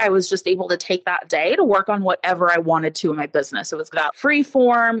heart, I was just able to take that day to work on whatever I wanted to in my business. It was about free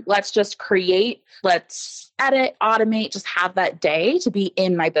form. Let's just create, let's edit, automate, just have that day to be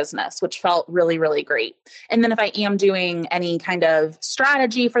in my business, which felt really, really great. And then if I am doing any kind of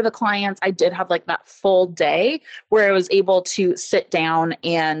strategy for the clients, I did have like that full day where I was able to sit down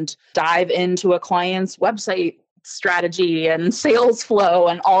and dive into a client's website strategy and sales flow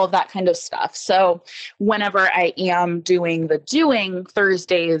and all of that kind of stuff. So whenever I am doing the doing,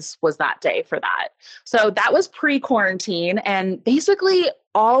 Thursdays was that day for that. So that was pre-quarantine. And basically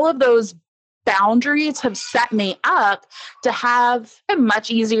all of those boundaries have set me up to have a much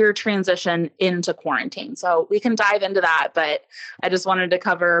easier transition into quarantine. So we can dive into that, but I just wanted to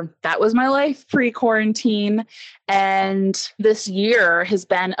cover that was my life pre-quarantine. And this year has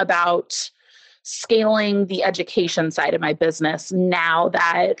been about scaling the education side of my business. Now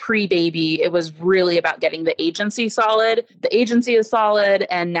that pre-baby, it was really about getting the agency solid. The agency is solid,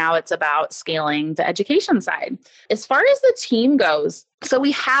 and now it's about scaling the education side. As far as the team goes, so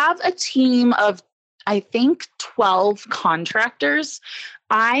we have a team of, I think, 12 contractors.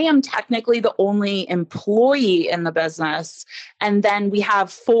 I am technically the only employee in the business. And then we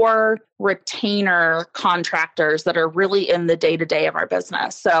have 4 retainer contractors that are really in the day-to-day of our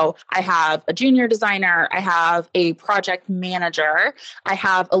business. So I have a junior designer, I have a project manager, I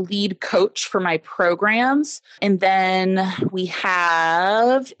have a lead coach for my programs, and then we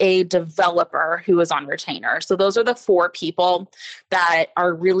have a developer who is on retainer. So those are the 4 people that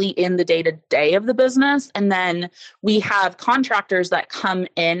are really in the day-to-day of the business. And then we have contractors that come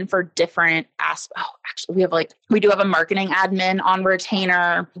in for different aspects. Oh, actually, we do have a marketing admin on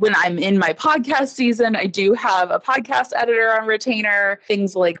retainer. When I'm in my podcast season, I do have a podcast editor on retainer,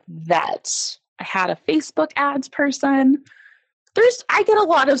 things like that. I had a Facebook ads person. I get a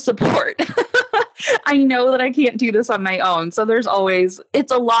lot of support. I know that I can't do this on my own. So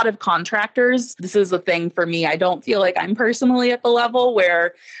it's a lot of contractors. This is a thing for me. I don't feel like I'm personally at the level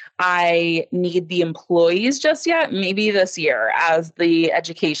where I need the employees just yet, maybe this year as the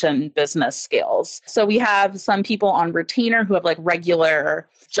education business scales. So we have some people on retainer who have like regular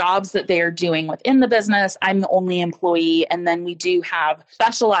jobs that they are doing within the business. I'm the only employee. And then we do have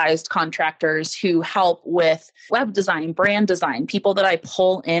specialized contractors who help with web design, brand design, people that I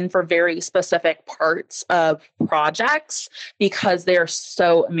pull in for very specific parts of projects because they're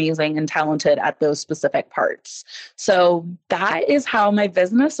so amazing and talented at those specific parts. So that is how my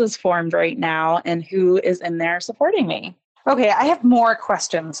business is formed right now and who is in there supporting me. Okay, I have more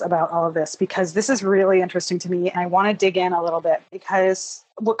questions about all of this because this is really interesting to me and I want to dig in a little bit because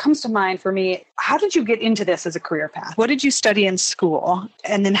what comes to mind for me, how did you get into this as a career path? What did you study in school?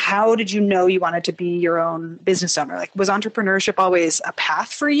 And then how did you know you wanted to be your own business owner? Like, was entrepreneurship always a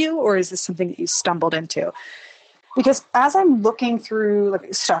path for you, or is this something that you stumbled into? Because as I'm looking through,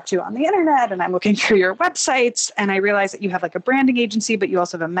 like, stalked you on the internet and I'm looking through your websites, and I realize that you have like a branding agency, but you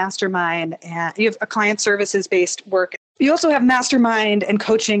also have a mastermind and you have a client services based work. You also have mastermind and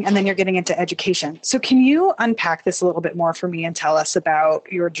coaching, and then you're getting into education. So can you unpack this a little bit more for me and tell us about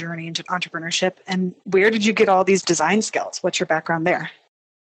your journey into entrepreneurship, and where did you get all these design skills? What's your background there?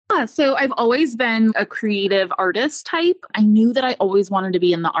 Yeah, so I've always been a creative artist type. I knew that I always wanted to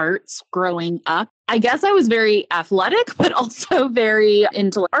be in the arts growing up. I guess I was very athletic, but also very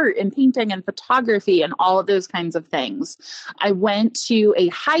into art and painting and photography and all of those kinds of things. I went to a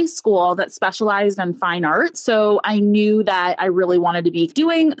high school that specialized in fine art. So I knew that I really wanted to be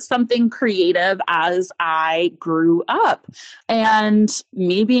doing something creative as I grew up. And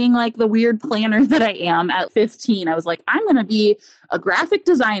me being like the weird planner that I am at 15, I was like, I'm going to be a graphic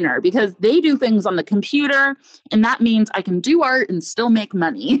designer because they do things on the computer. And that means I can do art and still make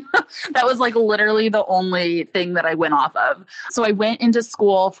money. That was like literally the only thing that I went off of. So I went into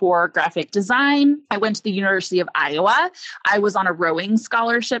school for graphic design. I went to the University of Iowa. I was on a rowing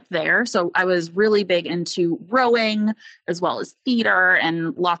scholarship there. So I was really big into rowing as well as theater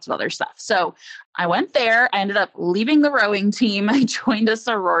and lots of other stuff. So I went there. I ended up leaving the rowing team. I joined a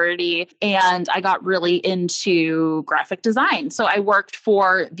sorority and I got really into graphic design. So I worked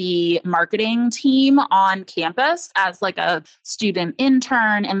for the marketing team on campus as like a student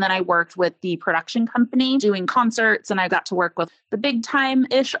intern. And then I worked with the production company doing concerts. And I got to work with the big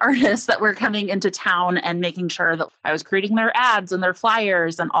time-ish artists that were coming into town and making sure that I was creating their ads and their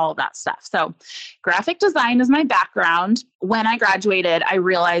flyers and all of that stuff. So graphic design is my background. When I graduated, I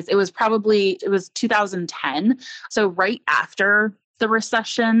realized it was 2010. So right after the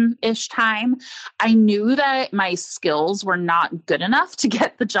recession-ish time, I knew that my skills were not good enough to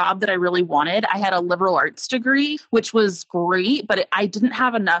get the job that I really wanted. I had a liberal arts degree, which was great, but I didn't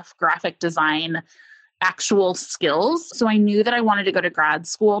have enough graphic design actual skills. So I knew that I wanted to go to grad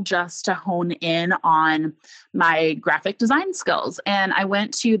school just to hone in on my graphic design skills. And I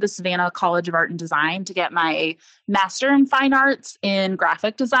went to the Savannah College of Art and Design to get my master in fine arts in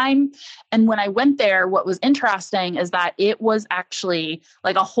graphic design. And when I went there, what was interesting is that it was actually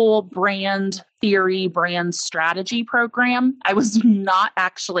like a whole brand theory, brand strategy program. I was not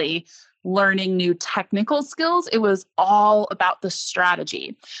actually learning new technical skills. It was all about the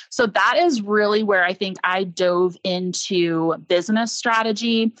strategy. So that is really where I think I dove into business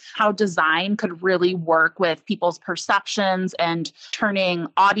strategy, how design could really work with people's perceptions and turning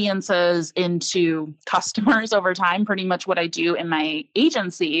audiences into customers over time, pretty much what I do in my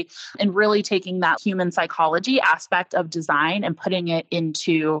agency, and really taking that human psychology aspect of design and putting it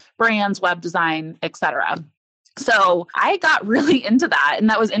into brands, web design, etc. So I got really into that. And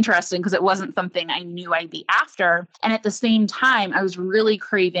that was interesting because it wasn't something I knew I'd be after. And at the same time, I was really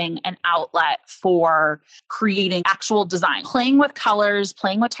craving an outlet for creating actual design, playing with colors,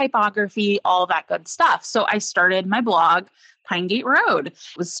 playing with typography, all that good stuff. So I started my blog, Pine Gate Road. It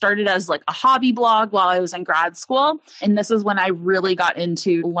was started as like a hobby blog while I was in grad school. And this is when I really got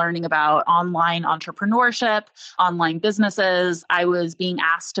into learning about online entrepreneurship, online businesses. I was being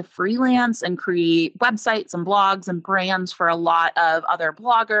asked to freelance and create websites and blogs and brands for a lot of other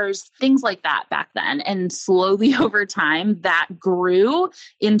bloggers, things like that back then. And slowly over time, that grew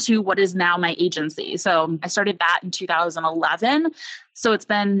into what is now my agency. So I started that in 2011. So it's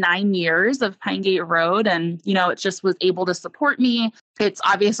been 9 years of Pine Gate Road, and, it just was able to support me. It's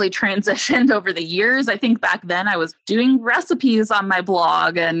obviously transitioned over the years. I think back then I was doing recipes on my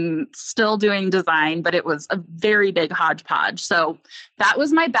blog and still doing design, but it was a very big hodgepodge. So that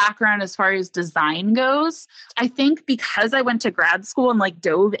was my background as far as design goes. I think because I went to grad school and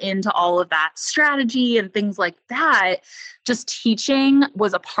dove into all of that strategy and things like that, just teaching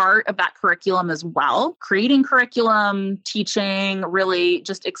was a part of that curriculum as well. Creating curriculum, teaching, really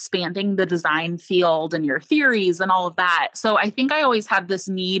just expanding the design field and your theories and all of that. So I think I always had this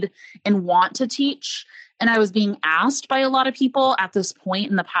need and want to teach. And I was being asked by a lot of people at this point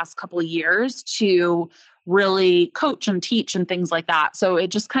in the past couple of years to really coach and teach and things like that. So it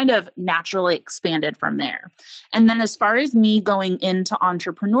just kind of naturally expanded from there. And then as far as me going into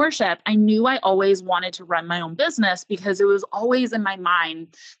entrepreneurship, I knew I always wanted to run my own business because it was always in my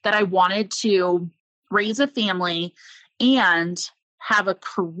mind that I wanted to raise a family and have a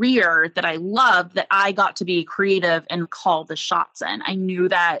career that I loved, that I got to be creative and call the shots in. I knew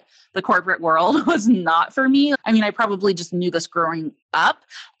that the corporate world was not for me. I mean, I probably just knew this growing up.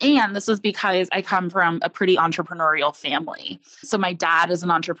 And this is because I come from a pretty entrepreneurial family. So my dad is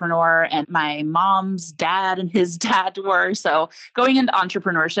an entrepreneur and my mom's dad and his dad were. So going into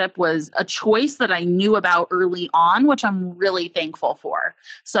entrepreneurship was a choice that I knew about early on, which I'm really thankful for.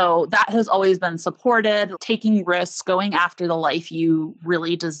 So that has always been supported. Taking risks, going after the life you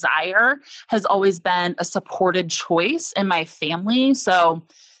really desire has always been a supported choice in my family. So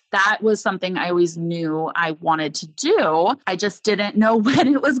that was something I always knew I wanted to do. I just didn't know when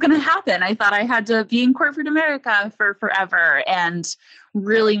it was going to happen. I thought I had to be in corporate America for forever and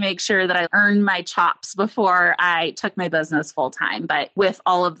really make sure that I earned my chops before I took my business full time. But with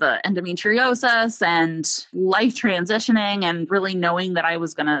all of the endometriosis and life transitioning and really knowing that I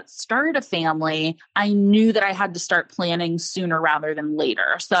was going to start a family, I knew that I had to start planning sooner rather than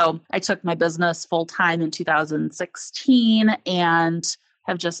later. So I took my business full time in 2016 and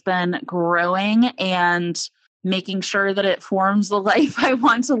have just been growing and making sure that it forms the life I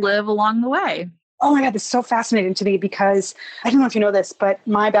want to live along the way. Oh my God, this is so fascinating to me because I don't know if you know this, but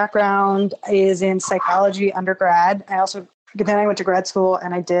my background is in psychology undergrad. Then I went to grad school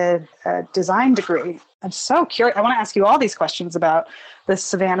and I did a design degree. I'm so curious. I want to ask you all these questions about the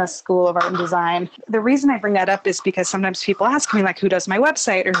Savannah School of Art and Design. The reason I bring that up is because sometimes people ask me, like, who does my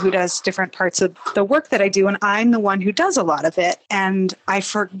website or who does different parts of the work that I do? And I'm the one who does a lot of it. And I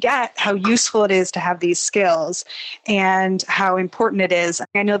forget how useful it is to have these skills and how important it is.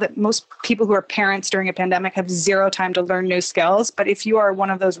 I know that most people who are parents during a pandemic have zero time to learn new skills. But if you are one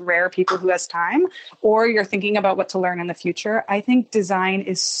of those rare people who has time, or you're thinking about what to learn in the future, I think design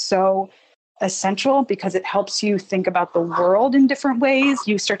is so essential because it helps you think about the world in different ways.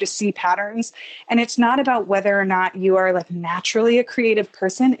 You start to see patterns. And it's not about whether or not you are like naturally a creative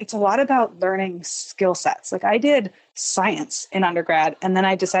person. It's a lot about learning skill sets. Like I did science in undergrad, and then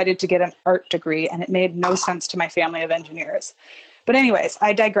I decided to get an art degree, and it made no sense to my family of engineers. But anyways,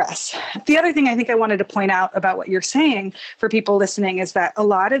 I digress. The other thing I think I wanted to point out about what you're saying for people listening is that a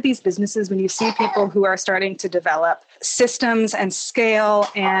lot of these businesses, when you see people who are starting to develop systems and scale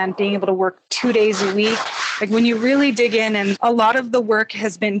and being able to work 2 days a week, like when you really dig in, and a lot of the work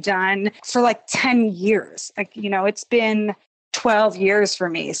has been done for like 10 years. Like, it's been 12 years for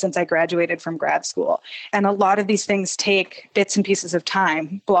me since I graduated from grad school. And a lot of these things take bits and pieces of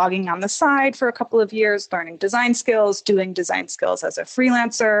time, blogging on the side for a couple of years, learning design skills, doing design skills as a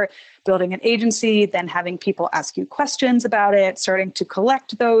freelancer, building an agency, then having people ask you questions about it, starting to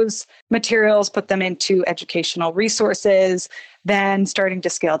collect those materials, put them into educational resources, then starting to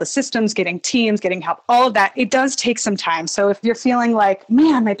scale the systems, getting teams, getting help, all of that. It does take some time. So if you're feeling like,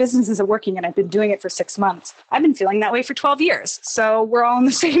 man, my business isn't working and I've been doing it for 6 months, I've been feeling that way for 12 years. So we're all in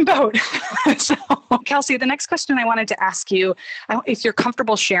the same boat. So Kelsey, the next question I wanted to ask you, if you're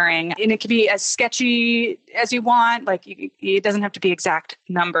comfortable sharing, and it can be as sketchy as you want, like it doesn't have to be exact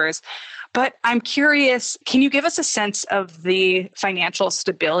numbers, but I'm curious, can you give us a sense of the financial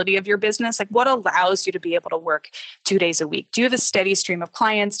stability of your business? Like what allows you to be able to work 2 days a week? Do you have a steady stream of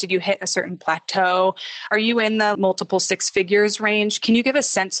clients? Did you hit a certain plateau? Are you in the multiple six figures range? Can you give a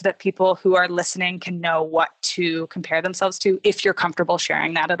sense so that people who are listening can know what to compare themselves to, if you're comfortable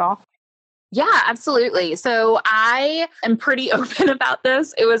sharing that at all? Yeah, absolutely. So I am pretty open about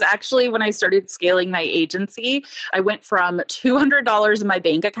this. It was actually when I started scaling my agency, I went from $200 in my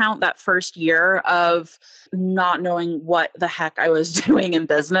bank account that first year of not knowing what the heck I was doing in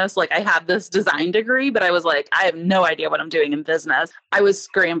business. Like I had this design degree, but I was like, I have no idea what I'm doing in business. I was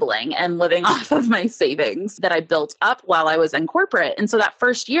scrambling and living off of my savings that I built up while I was in corporate. And so that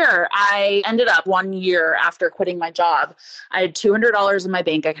first year, I ended up 1 year after quitting my job, I had $200 in my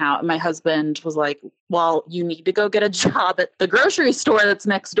bank account. And my husband was like, well, you need to go get a job at the grocery store that's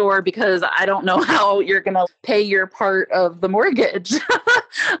next door because I don't know how you're going to pay your part of the mortgage.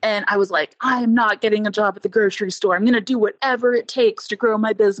 And I was like, I'm not getting a job at the grocery store. I'm going to do whatever it takes to grow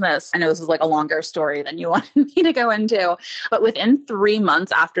my business. I know this is like a longer story than you wanted me to go into, but within 3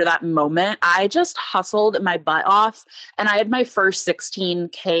 months after that moment, I just hustled my butt off and I had my first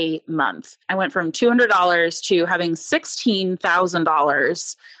 $16K month. I went from $200 to having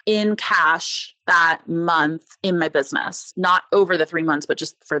 $16,000 in cash that month in my business, not over the 3 months, but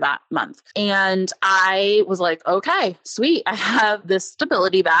just for that month. And I was like, okay, sweet. I have this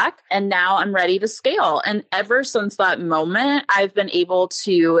stability back and now I'm ready to scale. And ever since that moment, I've been able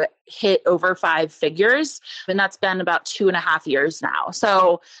to hit over 5 figures. And that's been about 2.5 years now.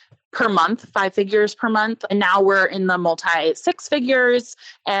 So per month, 5 figures per month. And now we're in the multi 6 figures.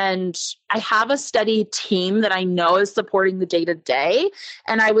 And I have a steady team that I know is supporting the day to day.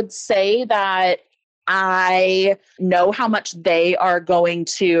 And I would say that I know how much they are going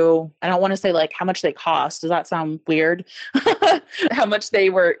to, I don't want to say like how much they cost. Does that sound weird? How much they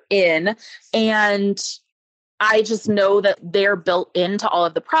were in. And I just know that they're built into all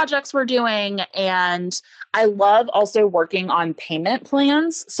of the projects we're doing. And I love also working on payment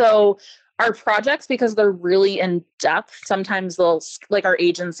plans. So our projects, because they're really in depth, sometimes they'll, like our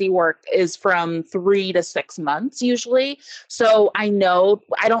agency work is from 3 to 6 months usually. So I know,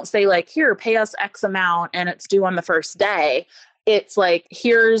 I don't say like, here, pay us X amount and it's due on the first day. It's like,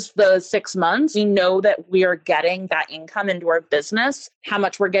 here's the 6 months. We know that we are getting that income into our business, how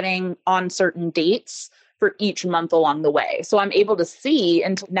much we're getting on certain dates for each month along the way. So I'm able to see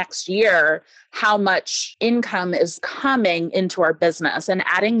until next year how much income is coming into our business. And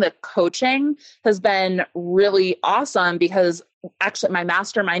adding the coaching has been really awesome because actually my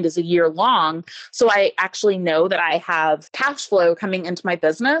mastermind is a year long. So I actually know that I have cash flow coming into my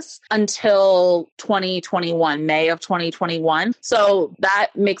business until 2021, May of 2021. So that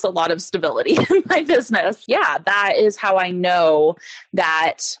makes a lot of stability in my business. Yeah, that is how I know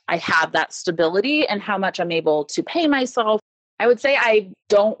that I have that stability and how much I'm able to pay myself. I would say I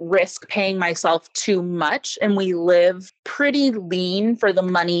don't risk paying myself too much, and we live pretty lean for the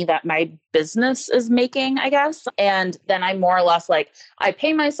money that my business is making, I guess. And then I'm more or less like, I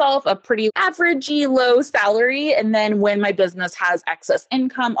pay myself a pretty averagey low salary. And then when my business has excess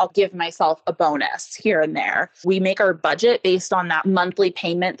income, I'll give myself a bonus here and there. We make our budget based on that monthly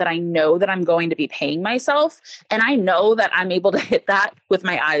payment that I know that I'm going to be paying myself. And I know that I'm able to hit that with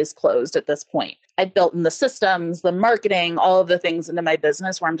my eyes closed at this point. I've built in the systems, the marketing, all of the things into my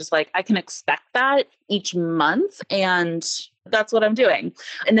business where I'm just like, I can expect that each month. And that's what I'm doing.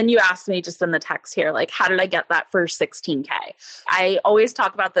 And then you asked me just in the text here, like, how did I get that first 16K? I always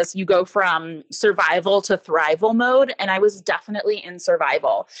talk about this. You go from survival to thrival mode. And I was definitely in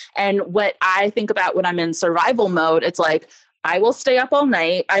survival. And what I think about when I'm in survival mode, it's like, I will stay up all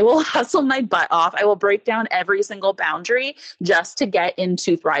night. I will hustle my butt off. I will break down every single boundary just to get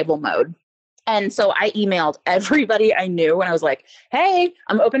into thrival mode. And so I emailed everybody I knew and I was like, hey,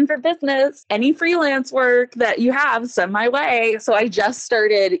 I'm open for business. Any freelance work that you have, send my way. So I just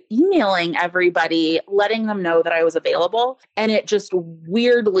started emailing everybody, letting them know that I was available. And it just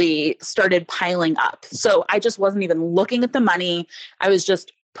weirdly started piling up. So I just wasn't even looking at the money. I was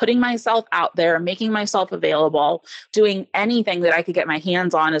just putting myself out there, making myself available, doing anything that I could get my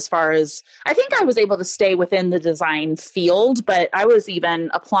hands on as far as, I think I was able to stay within the design field, but I was even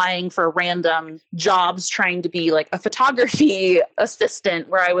applying for random jobs trying to be like a photography assistant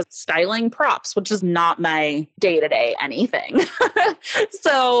where I was styling props, which is not my day-to-day anything.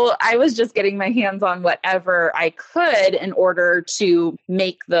 So I was just getting my hands on whatever I could in order to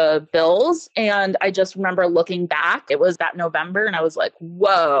make the bills. And I just remember looking back, it was that November and I was like,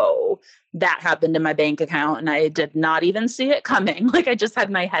 whoa, that happened in my bank account and I did not even see it coming. Like I just had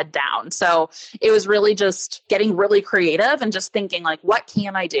my head down. So it was really just getting really creative and just thinking like, what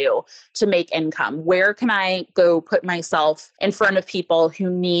can I do to make income? Where can I go put myself in front of people who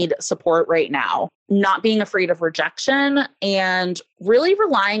need support right now? Not being afraid of rejection and really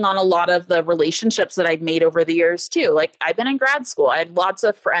relying on a lot of the relationships that I've made over the years too. Like I've been in grad school. I had lots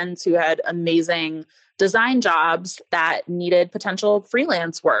of friends who had amazing design jobs that needed potential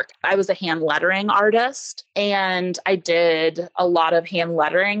freelance work. I was a hand lettering artist and I did a lot of hand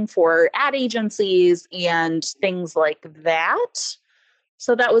lettering for ad agencies and things like that.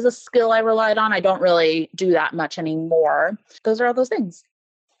 So that was a skill I relied on. I don't really do that much anymore. Those are all those things.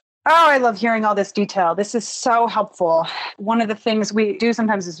 Oh, I love hearing all this detail. This is so helpful. One of the things we do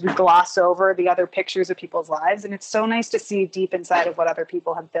sometimes is we gloss over the other pictures of people's lives. And it's so nice to see deep inside of what other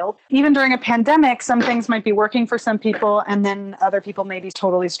people have built. Even during a pandemic, some things might be working for some people and then other people may be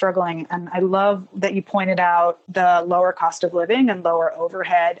totally struggling. And I love that you pointed out the lower cost of living and lower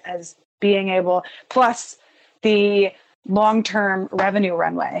overhead as being able, plus the long-term revenue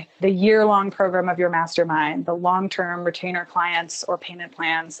runway, the year-long program of your mastermind, the long-term retainer clients or payment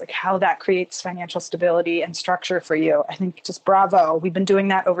plans, like how that creates financial stability and structure for you. I think just bravo. We've been doing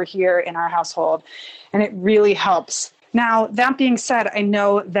that over here in our household, and it really helps. Now, that being said, I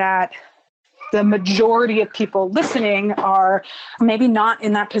know that the majority of people listening are maybe not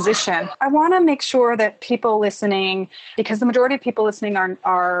in that position. I want to make sure that people listening, because the majority of people listening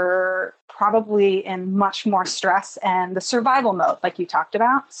are probably in much more stress and the survival mode, like you talked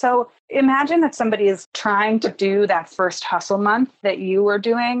about. So imagine that somebody is trying to do that first hustle month that you were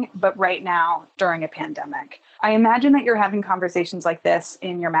doing, but right now during a pandemic. I imagine that you're having conversations like this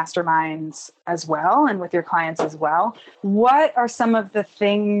in your masterminds as well and with your clients as well. What are some of the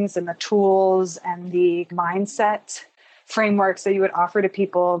things and the tools and the mindset frameworks that you would offer to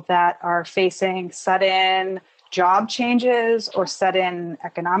people that are facing sudden job changes or sudden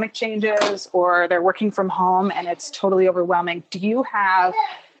economic changes, or they're working from home and it's totally overwhelming? Do you have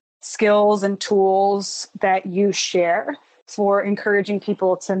skills and tools that you share for encouraging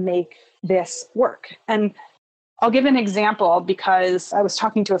people to make this work? And I'll give an example because I was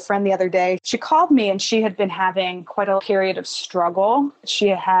talking to a friend the other day. She called me and she had been having quite a period of struggle. She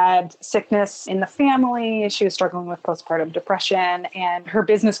had sickness in the family. She was struggling with postpartum depression and her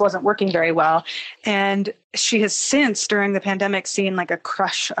business wasn't working very well. And she has since, during the pandemic, seen like a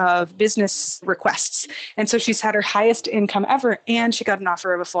crush of business requests. And so she's had her highest income ever. And she got an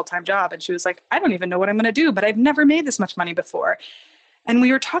offer of a full-time job. And she was like, I don't even know what I'm going to do, but I've never made this much money before. And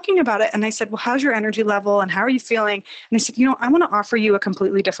we were talking about it and I said, well, how's your energy level and how are you feeling? And I said, I want to offer you a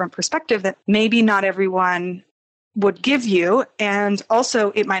completely different perspective that maybe not everyone would give you. And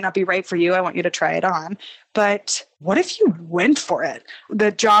also it might not be right for you. I want you to try it on. But what if you went for it?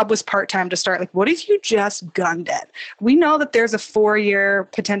 The job was part-time to start. Like, what if you just gunned it? We know that there's a 4-year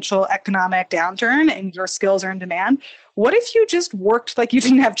potential economic downturn and your skills are in demand. What if you just worked like you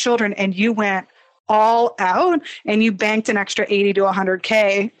didn't have children and you went all out and you banked an extra 80 to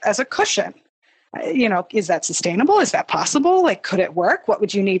 100K as a cushion? Is that sustainable? Is that possible? Like, could it work? What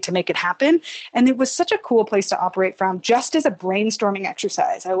would you need to make it happen? And it was such a cool place to operate from, just as a brainstorming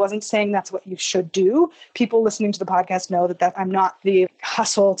exercise. I wasn't saying that's what you should do. People listening to the podcast know that I'm not the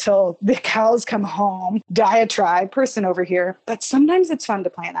hustle till the cows come home diatribe person over here, but sometimes it's fun to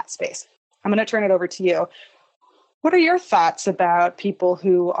play in that space. I'm going to turn it over to you. What are your thoughts about people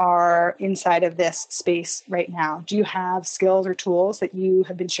who are inside of this space right now? Do you have skills or tools that you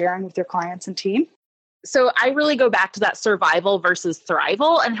have been sharing with your clients and team? So I really go back to that survival versus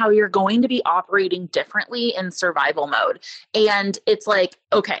thrival and how you're going to be operating differently in survival mode. And it's like,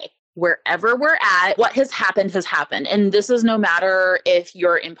 okay, wherever we're at, what has happened has happened. And this is no matter if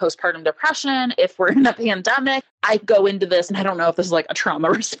you're in postpartum depression, if we're in a pandemic. I go into this and I don't know if this is like a trauma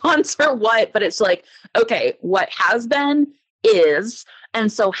response or what, but it's like, okay, what has been is, and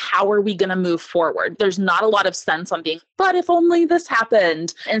so how are we going to move forward? There's not a lot of sense on being, but if only this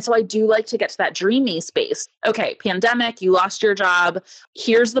happened. And so I do like to get to that dreamy space. Okay, pandemic, you lost your job.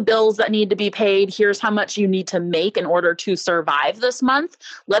 Here's the bills that need to be paid. Here's how much you need to make in order to survive this month.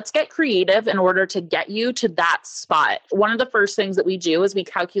 Let's get creative in order to get you to that spot. One of the first things that we do is we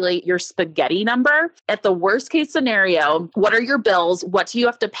calculate your spaghetti number. At the worst case scenario, what are your bills? What do you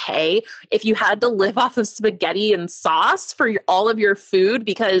have to pay? If you had to live off of spaghetti and sauce for all of your food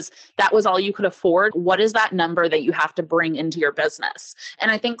because that was all you could afford, what is that number that you have to bring into your business? And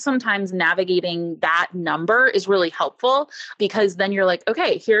I think sometimes navigating that number is really helpful because then you're like,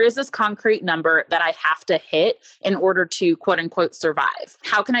 okay, here is this concrete number that I have to hit in order to quote unquote survive.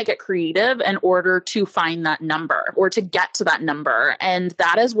 How can I get creative in order to find that number or to get to that number? And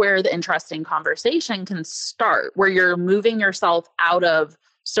that is where the interesting conversation can start, where you're moving yourself out of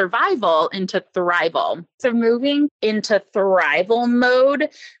survival into thrival. So moving into thrival mode,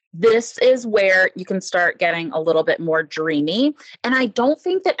 this is where you can start getting a little bit more dreamy. And I don't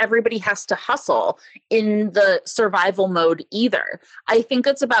think that everybody has to hustle in the survival mode either. I think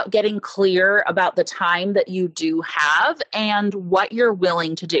it's about getting clear about the time that you do have and what you're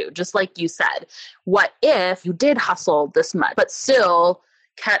willing to do. Just like you said, what if you did hustle this much, but still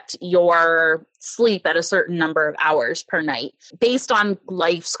kept your sleep at a certain number of hours per night based on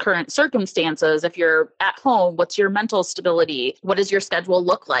life's current circumstances? If you're at home, what's your mental stability? What does your schedule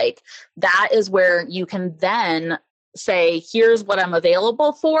look like? That is where you can then say, here's what I'm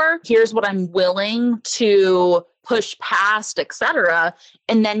available for. Here's what I'm willing to push past, etc.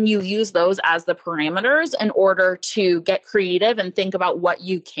 And then you use those as the parameters in order to get creative and think about what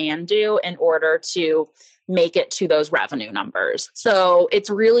you can do in order to make it to those revenue numbers. So it's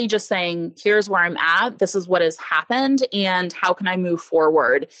really just saying, here's where I'm at. This is what has happened. And how can I move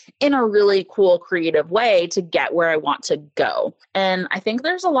forward in a really cool, creative way to get where I want to go? And I think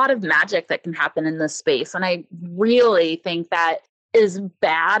there's a lot of magic that can happen in this space. And I really think that as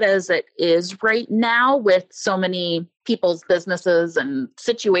bad as it is right now with so many people's businesses and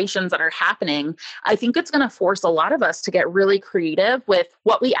situations that are happening, I think it's going to force a lot of us to get really creative with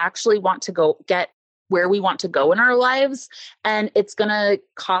what we actually want to go get, where we want to go in our lives. And it's going to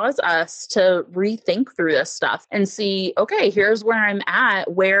cause us to rethink through this stuff and see, okay, here's where I'm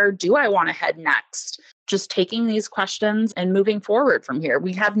at. Where do I want to head next? Just taking these questions and moving forward from here.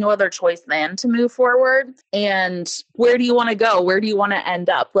 We have no other choice than to move forward. And where do you want to go? Where do you want to end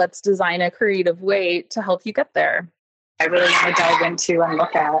up? Let's design a creative way to help you get there. I really want to dive into and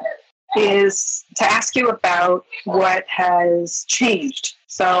look at is to ask you about what has changed.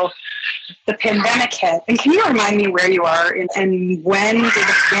 So the pandemic hit, and can you remind me where you are and when did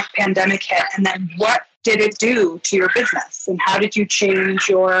the pandemic hit, and then what did it do to your business, and how did you change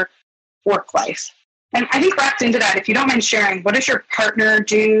your work life? And I think wrapped into that, if you don't mind sharing, what does your partner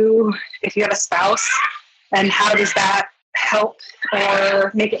do if you have a spouse, and how does that help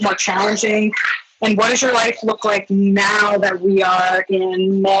or make it more challenging? And what does your life look like now that we are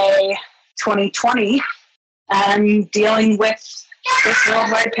in May 2020 and dealing with this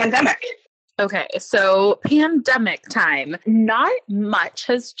worldwide pandemic? Okay, so pandemic time, not much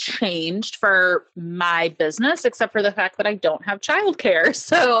has changed for my business except for the fact that I don't have childcare.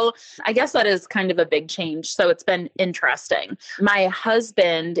 So I guess that is kind of a big change. So it's been interesting. My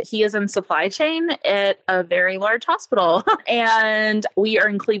husband, he is in supply chain at a very large hospital, and we are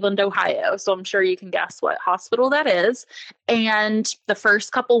in Cleveland, Ohio. So I'm sure you can guess what hospital that is. And the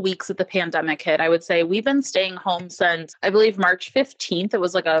first couple weeks of the pandemic hit, I would say we've been staying home since, I believe, March 15th. It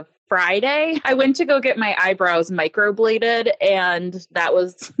was like a Friday. I went to go get my eyebrows microbladed, and that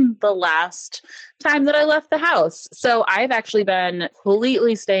was the last time that I left the house. So I've actually been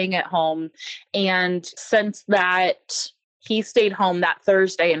completely staying at home. And since that, he stayed home that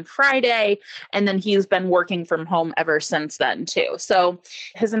Thursday and Friday, and then he's been working from home ever since then too. So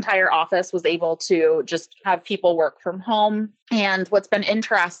his entire office was able to just have people work from home. And what's been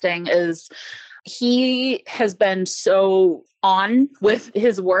interesting is he has been so on with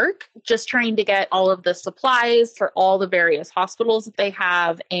his work, just trying to get all of the supplies for all the various hospitals that they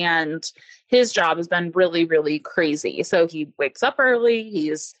have. And his job has been really, really crazy. So he wakes up early.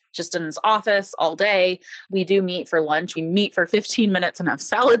 He's just in his office all day. We do meet for lunch. We meet for 15 minutes and have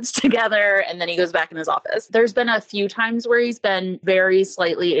salads together. And then he goes back in his office. There's been a few times where he's been very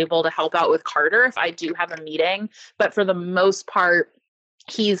slightly able to help out with Carter if I do have a meeting. But for the most part,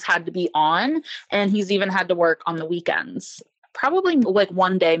 he's had to be on, and he's even had to work on the weekends, probably like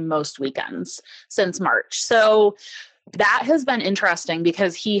one day most weekends since March. So that has been interesting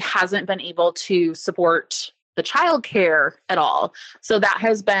because he hasn't been able to support the childcare at all. So that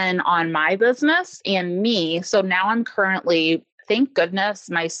has been on my business and me. So now I'm currently, thank goodness,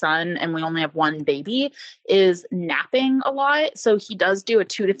 my son, and we only have one baby, is napping a lot. So he does do a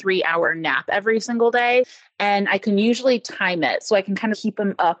 2 to 3 hour nap every single day. And I can usually time it. So I can kind of keep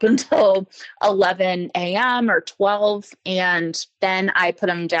him up until 11 a.m. or 12. And then I put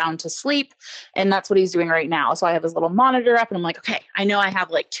him down to sleep. And that's what he's doing right now. So I have his little monitor up and I'm like, okay, I know I have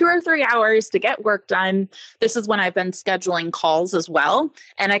like 2 or 3 hours to get work done. This is when I've been scheduling calls as well.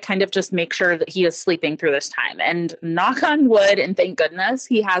 And I kind of just make sure that he is sleeping through this time. And knock on wood, and thank goodness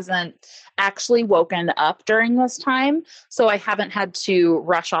he hasn't actually woken up during this time. So I haven't had to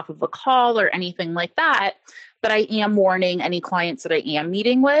rush off of a call or anything like that. But I am warning any clients that I am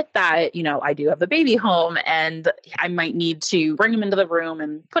meeting with that, you know, I do have a baby home and I might need to bring him into the room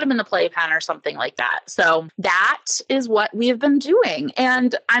and put him in the playpen or something like that. So that is what we have been doing.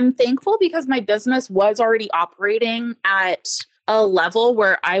 And I'm thankful because my business was already operating at a level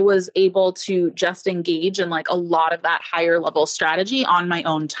where I was able to just engage in like a lot of that higher level strategy on my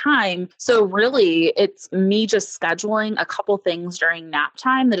own time. So really it's me just scheduling a couple things during nap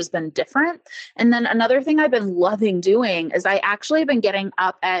time that has been different. And then another thing I've been loving doing is I actually have been getting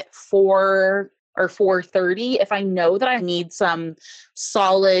up at 4 or 4:30 if I know that I need some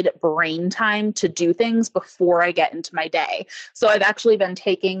solid brain time to do things before I get into my day. So I've actually been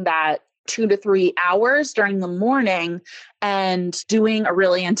taking that 2 to 3 hours during the morning and doing a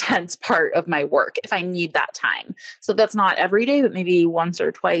really intense part of my work if I need that time. So that's not every day, but maybe once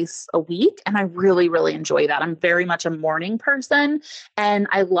or twice a week. And I really, really enjoy that. I'm very much a morning person and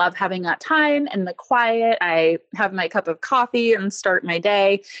I love having that time and the quiet. I have my cup of coffee and start my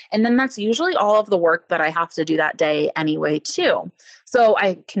day. And then that's usually all of the work that I have to do that day anyway, too. So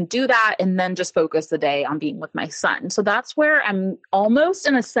I can do that and then just focus the day on being with my son. So that's where I'm almost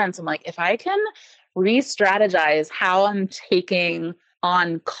in a sense, I'm like, if I can re-strategize how I'm taking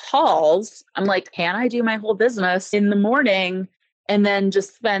on calls, I'm like, can I do my whole business in the morning and then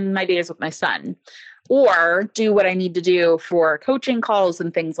just spend my days with my son? Or do what I need to do for coaching calls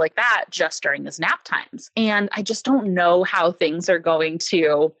and things like that just during his nap times. And I just don't know how things are going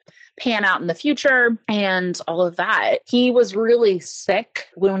to pan out in the future and all of that. He was really sick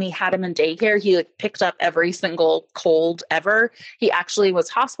when we had him in daycare. He picked up every single cold ever. He actually was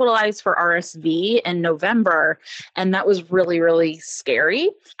hospitalized for RSV in November. And that was really, really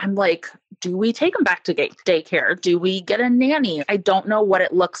scary. I'm like, do we take him back to daycare? Do we get a nanny? I don't know what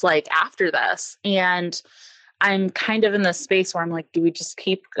it looks like after this. And I'm kind of in this space where I'm like, do we just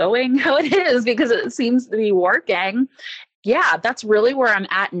keep going how it is? Because it seems to be working. Yeah, that's really where I'm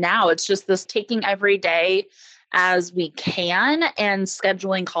at now. It's just this taking every day as we can and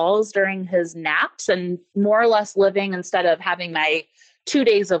scheduling calls during his naps and more or less living instead of having my 2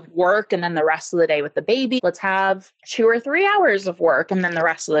 days of work and then the rest of the day with the baby. Let's have 2 or 3 hours of work and then the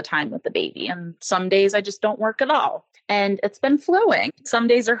rest of the time with the baby. And some days I just don't work at all. And it's been flowing. Some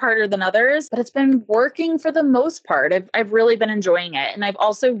days are harder than others, but it's been working for the most part. I've really been enjoying it. And I've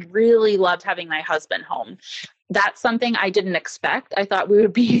also really loved having my husband home. That's something I didn't expect. I thought we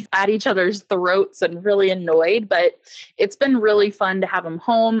would be at each other's throats and really annoyed, but it's been really fun to have him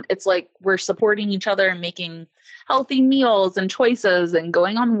home. It's like we're supporting each other and making healthy meals and choices and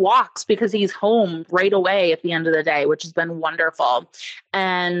going on walks because he's home right away at the end of the day, which has been wonderful.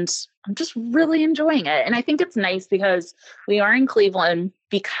 And I'm just really enjoying it. And I think it's nice because we are in Cleveland.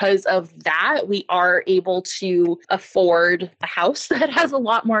 Because of that, we are able to afford a house that has a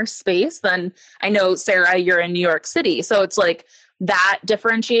lot more space than I know, Sarah, you're in New York City. So it's like that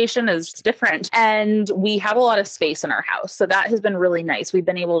differentiation is different. And we have a lot of space in our house. So that has been really nice. We've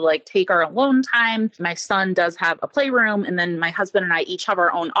been able to like take our alone time. My son does have a playroom, and then my husband and I each have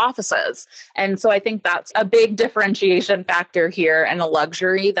our own offices. And so I think that's a big differentiation factor here and a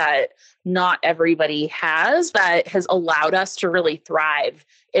luxury that not everybody has that has allowed us to really thrive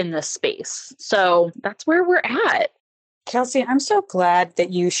in this space. So that's where we're at. Kelsey, I'm so glad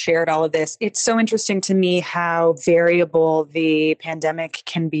that you shared all of this. It's so interesting to me how variable the pandemic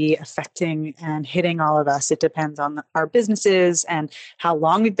can be affecting and hitting all of us. It depends on our businesses and how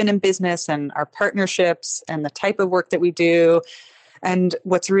long we've been in business and our partnerships and the type of work that we do. And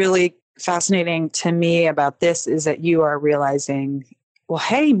what's really fascinating to me about this is that you are realizing, well,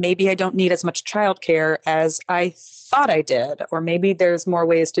 hey, maybe I don't need as much childcare as I thought I did, or maybe there's more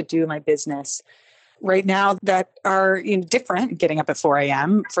ways to do my business right now that are different, getting up at 4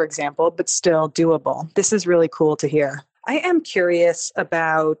 a.m., for example, but still doable. This is really cool to hear. I am curious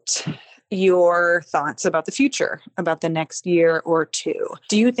about your thoughts about the future, about the next year or two.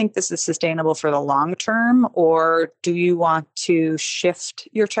 Do you think this is sustainable for the long term, or do you want to shift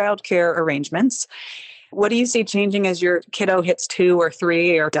your childcare arrangements? What do you see changing as your kiddo hits 2 or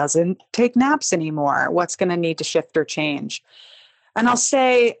 3 or doesn't take naps anymore? What's going to need to shift or change? And I'll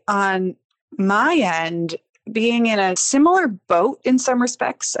say on my end, being in a similar boat in some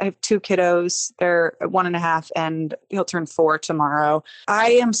respects. I have 2 kiddos. They're 1.5 and he'll turn 4 tomorrow.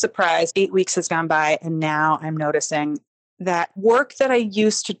 I am surprised 8 weeks has gone by and now I'm noticing that work that I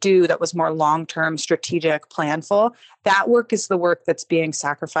used to do that was more long-term, strategic, planful, that work is the work that's being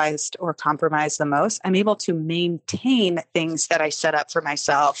sacrificed or compromised the most. I'm able to maintain things that I set up for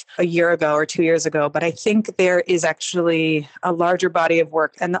myself a year ago or 2 years ago, but I think there is actually a larger body of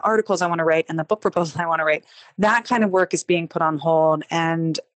work and the articles I want to write and the book proposal I want to write, that kind of work is being put on hold.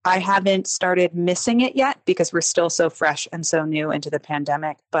 And I haven't started missing it yet because we're still so fresh and so new into the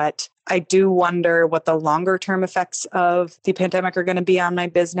pandemic. But I do wonder what the longer term effects of the pandemic are going to be on my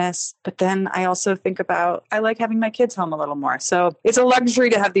business. But then I also think about, I like having my kids home a little more. So it's a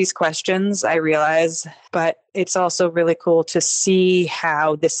luxury to have these questions, I realize, but it's also really cool to see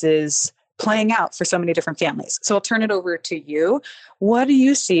how this is playing out for so many different families. So I'll turn it over to you. What do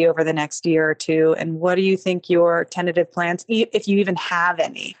you see over the next year or two? And what do you think your tentative plans, if you even have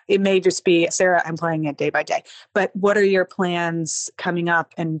any? It may just be, Sarah, I'm playing it day by day, but what are your plans coming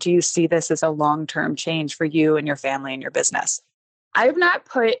up? And do you see this as a long-term change for you and your family and your business? I've not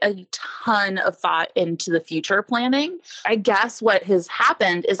put a ton of thought into the future planning. I guess what has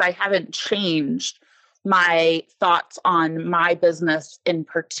happened is I haven't changed my thoughts on my business in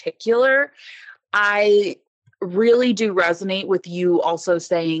particular. I really do resonate with you also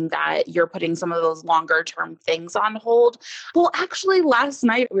saying that you're putting some of those longer term things on hold. Well, actually, last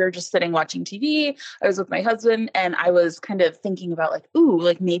night we were just sitting watching TV. I was with my husband and I was kind of thinking about like, ooh,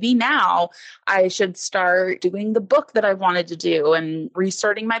 like maybe now I should start doing the book that I wanted to do and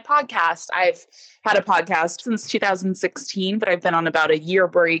restarting my podcast. I've had a podcast since 2016, but I've been on about a year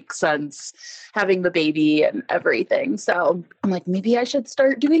break since having the baby and everything. So I'm like, maybe I should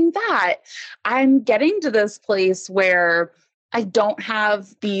start doing that. I'm getting to this place where I don't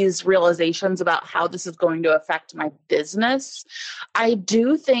have these realizations about how this is going to affect my business. I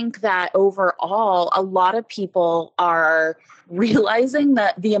do think that overall, a lot of people are realizing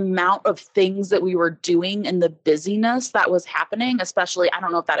that the amount of things that we were doing and the busyness that was happening, especially, I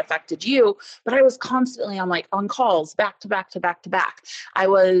don't know if that affected you, but I was constantly on calls back to back to back to back. I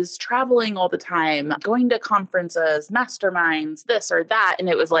was traveling all the time, going to conferences, masterminds, this or that. And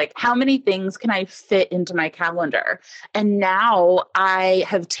it was like, how many things can I fit into my calendar? And now I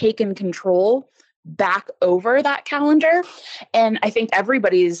have taken control back over that calendar. And I think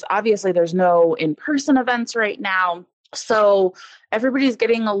everybody's, obviously there's no in-person events right now. So everybody's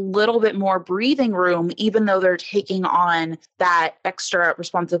getting a little bit more breathing room, even though they're taking on that extra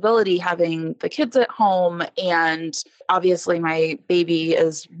responsibility, having the kids at home. And obviously my baby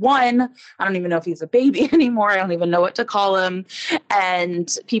is 1. I don't even know if he's a baby anymore. I don't even know what to call him.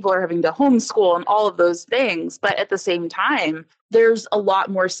 And people are having to homeschool and all of those things. But at the same time, there's a lot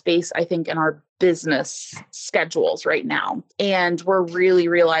more space, I think, in our business schedules right now. And we're really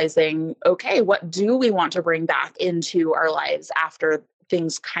realizing, okay, what do we want to bring back into our lives after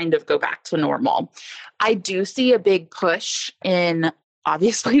things kind of go back to normal? I do see a big push in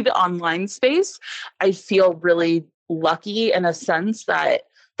obviously the online space. I feel really lucky in a sense that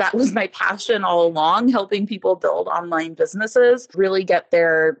that was my passion all along, helping people build online businesses, really get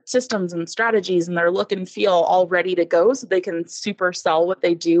their systems and strategies and their look and feel all ready to go so they can super sell what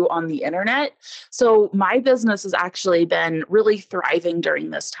they do on the internet. So my business has actually been really thriving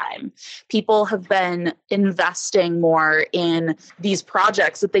during this time. People have been investing more in these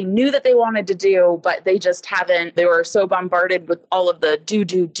projects that they knew that they wanted to do, but they just haven't. They were so bombarded with all of the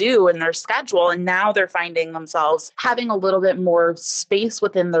do in their schedule. And now they're finding themselves having a little bit more space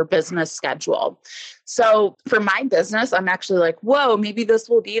within their business schedule. So for my business, I'm actually like, whoa, maybe this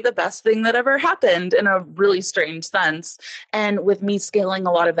will be the best thing that ever happened in a really strange sense. And with me scaling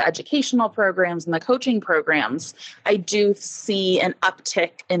a lot of the educational programs and the coaching programs, I do see an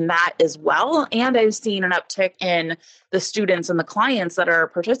uptick in that as well. And I've seen an uptick in the students and the clients that are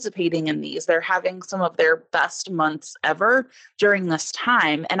participating in these. They're having some of their best months ever during this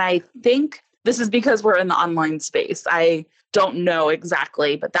time. And I think this is because we're in the online space. I don't know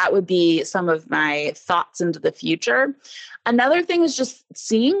exactly, but that would be some of my thoughts into the future. Another thing is just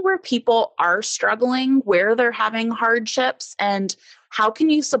seeing where people are struggling, where they're having hardships, and how can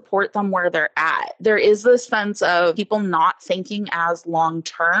you support them where they're at? There is this sense of people not thinking as long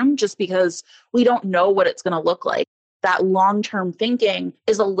term just because we don't know what it's going to look like. That long-term thinking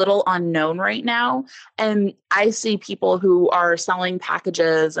is a little unknown right now. And I see people who are selling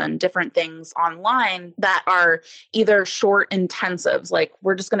packages and different things online that are either short intensives, like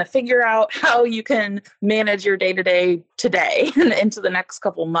we're just going to figure out how you can manage your day-to-day today and into the next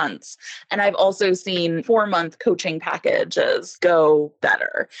couple months. And I've also seen 4-month coaching packages go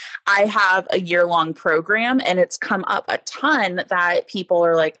better. I have a year-long program and it's come up a ton that people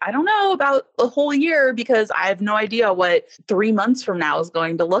are like, I don't know about a whole year because I have no idea what 3 months from now is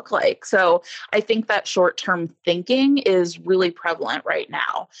going to look like. So I think that short-term thinking is really prevalent right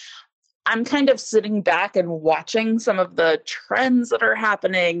now. I'm kind of sitting back and watching some of the trends that are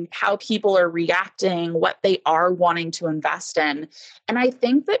happening, how people are reacting, what they are wanting to invest in. And I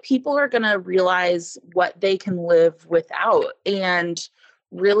think that people are going to realize what they can live without and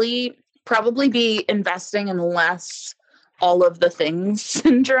really probably be investing in less all of the things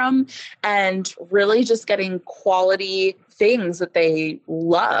syndrome and really just getting quality things that they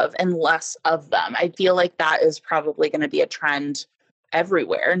love and less of them. I feel like that is probably going to be a trend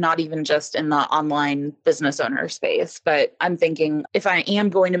everywhere, not even just in the online business owner space. But I'm thinking if I am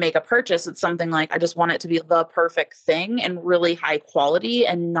going to make a purchase, it's something like I just want it to be the perfect thing and really high quality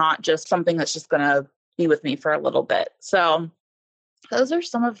and not just something that's just going to be with me for a little bit. So those are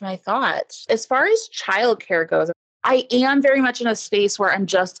some of my thoughts. As far as childcare goes, I am very much in a space where I'm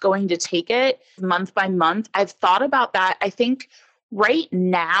just going to take it month by month. I've thought about that. I think right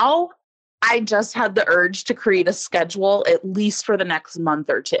now, I just had the urge to create a schedule at least for the next month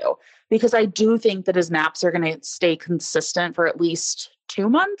or two, because I do think that his naps are going to stay consistent for at least 2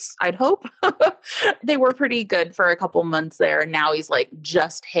 months, I'd hope. They were pretty good for a couple months there. Now he's like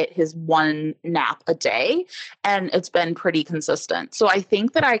just hit his 1 nap a day and it's been pretty consistent. So I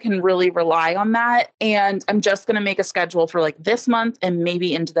think that I can really rely on that. And I'm just going to make a schedule for like this month and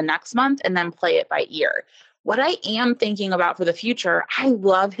maybe into the next month and then play it by ear. What I am thinking about for the future, I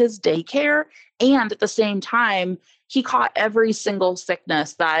love his daycare. And at the same time, he caught every single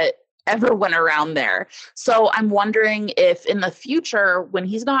sickness that ever went around there. So I'm wondering if in the future, when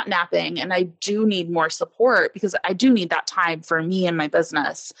he's not napping and I do need more support, because I do need that time for me and my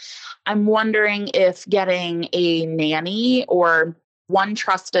business, I'm wondering if getting a nanny or one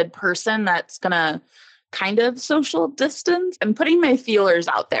trusted person that's going to kind of social distance. I'm putting my feelers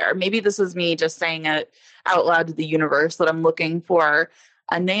out there. Maybe this is me just saying it out loud to the universe that I'm looking for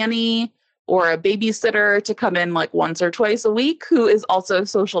a nanny or a babysitter to come in like once or twice a week who is also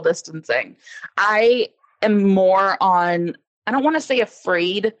social distancing. I am more on I don't want to say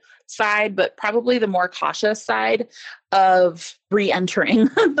afraid side, but probably the more cautious side of re-entering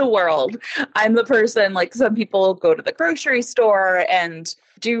the world. I'm the person, like some people go to the grocery store and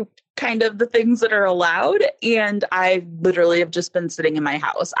do kind of the things that are allowed. And I literally have just been sitting in my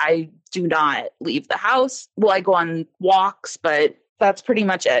house. I do not leave the house. Well, I go on walks, but that's pretty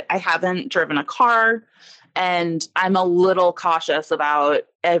much it. I haven't driven a car. And I'm a little cautious about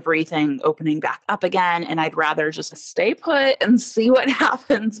everything opening back up again. And I'd rather just stay put and see what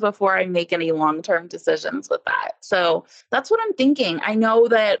happens before I make any long-term decisions with that. So that's what I'm thinking. I know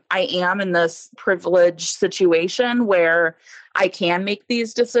that I am in this privileged situation where I can make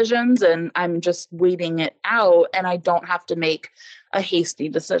these decisions and I'm just waiting it out and I don't have to make a hasty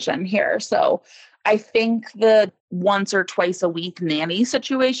decision here. So I think the once or twice a week nanny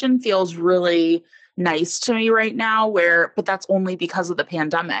situation feels really nice to me right now but that's only because of the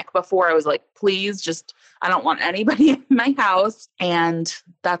pandemic. Before I was like, please just, I don't want anybody in my house. And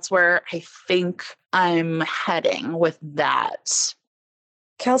that's where I think I'm heading with that.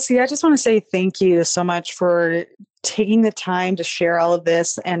 Kelsey, I just want to say thank you so much for taking the time to share all of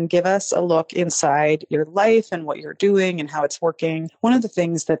this and give us a look inside your life and what you're doing and how it's working. One of the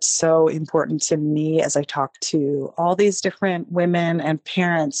things that's so important to me as I talk to all these different women and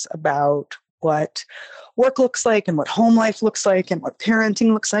parents about what work looks like and what home life looks like and what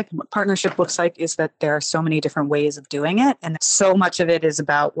parenting looks like and what partnership looks like is that there are so many different ways of doing it. And so much of it is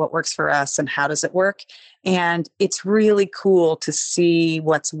about what works for us and how does it work. And it's really cool to see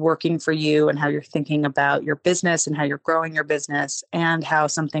what's working for you and how you're thinking about your business and how you're growing your business and how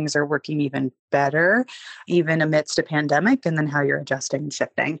some things are working even better, even amidst a pandemic, and then how you're adjusting and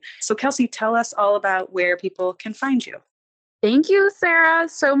shifting. So Kelsey, tell us all about where people can find you. Thank you, Sarah,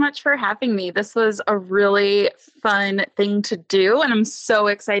 so much for having me. This was a really fun thing to do, and I'm so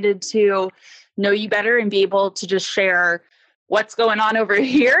excited to know you better and be able to just share what's going on over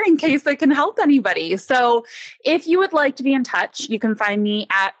here in case I can help anybody. So if you would like to be in touch, you can find me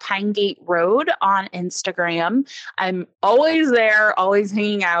at Pinegate Road on Instagram. I'm always there, always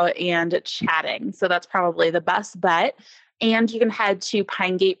hanging out and chatting. So that's probably the best bet. And you can head to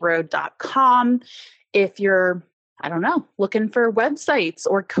pinegateroad.com if you're looking for websites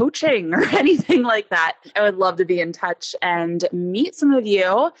or coaching or anything like that. I would love to be in touch and meet some of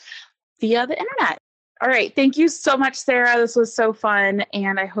you via the internet. All right. Thank you so much, Sarah. This was so fun.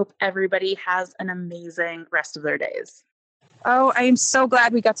 And I hope everybody has an amazing rest of their days. Oh, I am so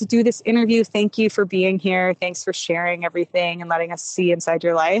glad we got to do this interview. Thank you for being here. Thanks for sharing everything and letting us see inside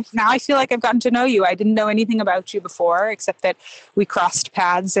your life. Now I feel like I've gotten to know you. I didn't know anything about you before, except that we crossed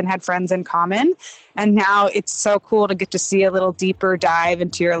paths and had friends in common. And now it's so cool to get to see a little deeper dive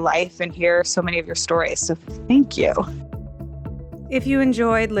into your life and hear so many of your stories. So thank you. If you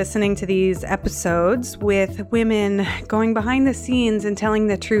enjoyed listening to these episodes with women going behind the scenes and telling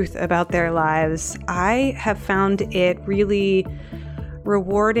the truth about their lives, I have found it really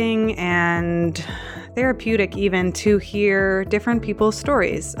rewarding and therapeutic even to hear different people's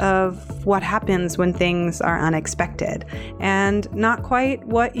stories of what happens when things are unexpected and not quite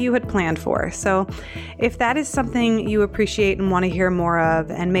what you had planned for. So if that is something you appreciate and want to hear more of,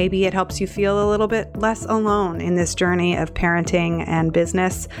 and maybe it helps you feel a little bit less alone in this journey of parenting and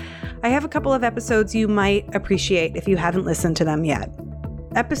business, I have a couple of episodes you might appreciate if you haven't listened to them yet.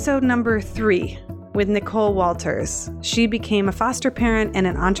 Episode number 3 with Nicole Walters. She became a foster parent and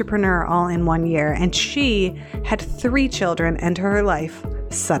an entrepreneur all in 1 year, and she had 3 children enter her life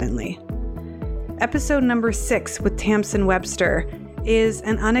suddenly. Episode number 6 with Tamsin Webster is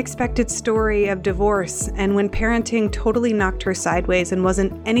an unexpected story of divorce and when parenting totally knocked her sideways and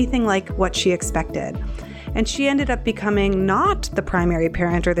wasn't anything like what she expected. And she ended up becoming not the primary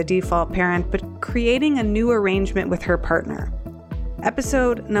parent or the default parent, but creating a new arrangement with her partner.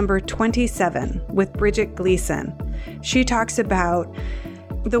 Episode number 27 with Bridget Gleason. She talks about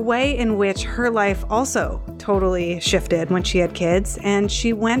the way in which her life also totally shifted when she had kids, and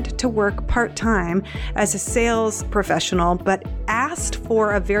she went to work part-time as a sales professional, but asked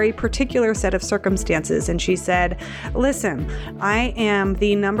for a very particular set of circumstances. And she said, listen, I am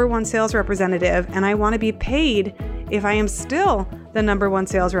the number 1 sales representative, and I want to be paid if I am still the number 1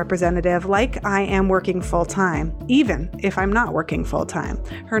 sales representative, like I am working full-time, even if I'm not working full-time.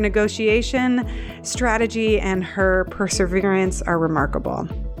 Her negotiation strategy and her perseverance are remarkable.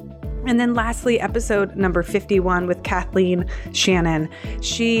 And then lastly, episode number 51 with Kathleen Shannon.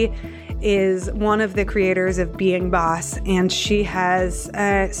 She is one of the creators of Being Boss, and she has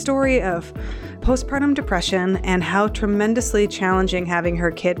a story of postpartum depression and how tremendously challenging having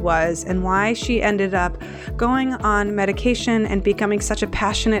her kid was, and why she ended up going on medication and becoming such a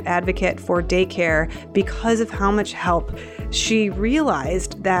passionate advocate for daycare because of how much help she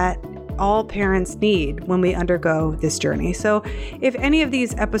realized that all parents need when we undergo this journey. So if any of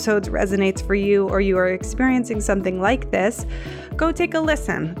these episodes resonates for you, or you are experiencing something like this, go take a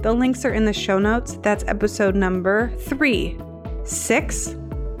listen. The links are in the show notes. That's episode number 3, 6,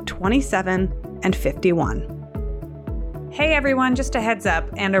 27, and 51. Hey everyone, just a heads up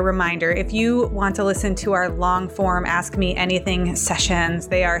and a reminder. If you want to listen to our long form Ask Me Anything sessions,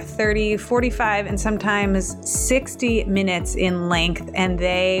 they are 30, 45, and sometimes 60 minutes in length, and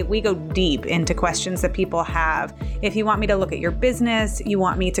we go deep into questions that people have. If you want me to look at your business, you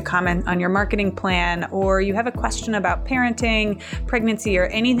want me to comment on your marketing plan, or you have a question about parenting, pregnancy, or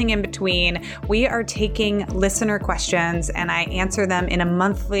anything in between, we are taking listener questions and I answer them in a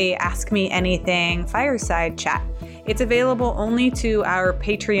monthly Ask Me Anything fireside chat. It's available only to our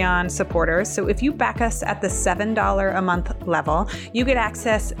Patreon supporters. So if you back us at the $7 a month level, you get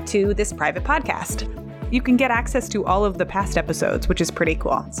access to this private podcast. You can get access to all of the past episodes, which is pretty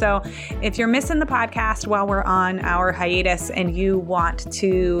cool. So if you're missing the podcast while we're on our hiatus and you want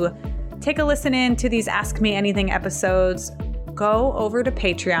to take a listen in to these Ask Me Anything episodes, go over to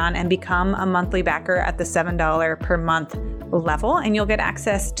Patreon and become a monthly backer at the $7 per month level, and you'll get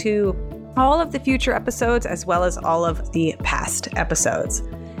access to all of the future episodes as well as all of the past episodes.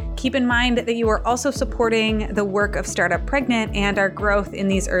 Keep in mind that you are also supporting the work of Startup Pregnant and our growth in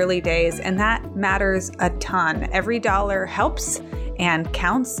these early days, and that matters a ton. Every dollar helps and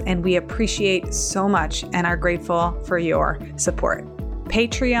counts, and we appreciate so much and are grateful for your support.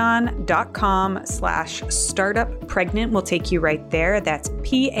 Patreon.com/startuppregnant will take you right there. That's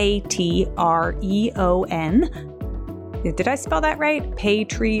Patreon. Did I spell that right?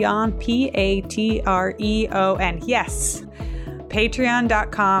 Patreon, Patreon. Yes.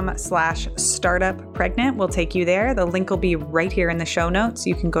 Patreon.com/startuppregnant will take you there. The link will be right here in the show notes.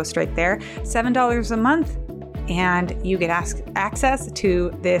 You can go straight there. $7 a month, and you get access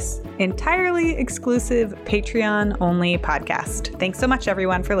to this entirely exclusive Patreon-only podcast. Thanks so much,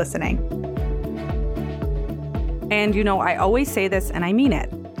 everyone, for listening. And I always say this, and I mean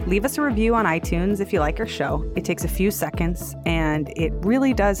it. Leave us a review on iTunes if you like our show. It takes a few seconds, and it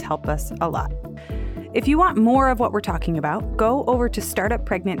really does help us a lot. If you want more of what we're talking about, go over to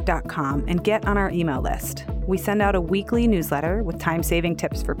startuppregnant.com and get on our email list. We send out a weekly newsletter with time-saving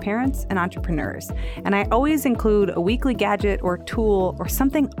tips for parents and entrepreneurs. And I always include a weekly gadget or tool or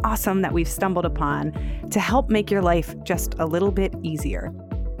something awesome that we've stumbled upon to help make your life just a little bit easier.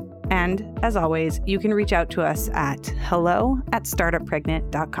 And as always, you can reach out to us at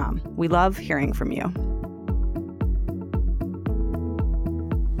hello@startuppregnant.com. We love hearing from you.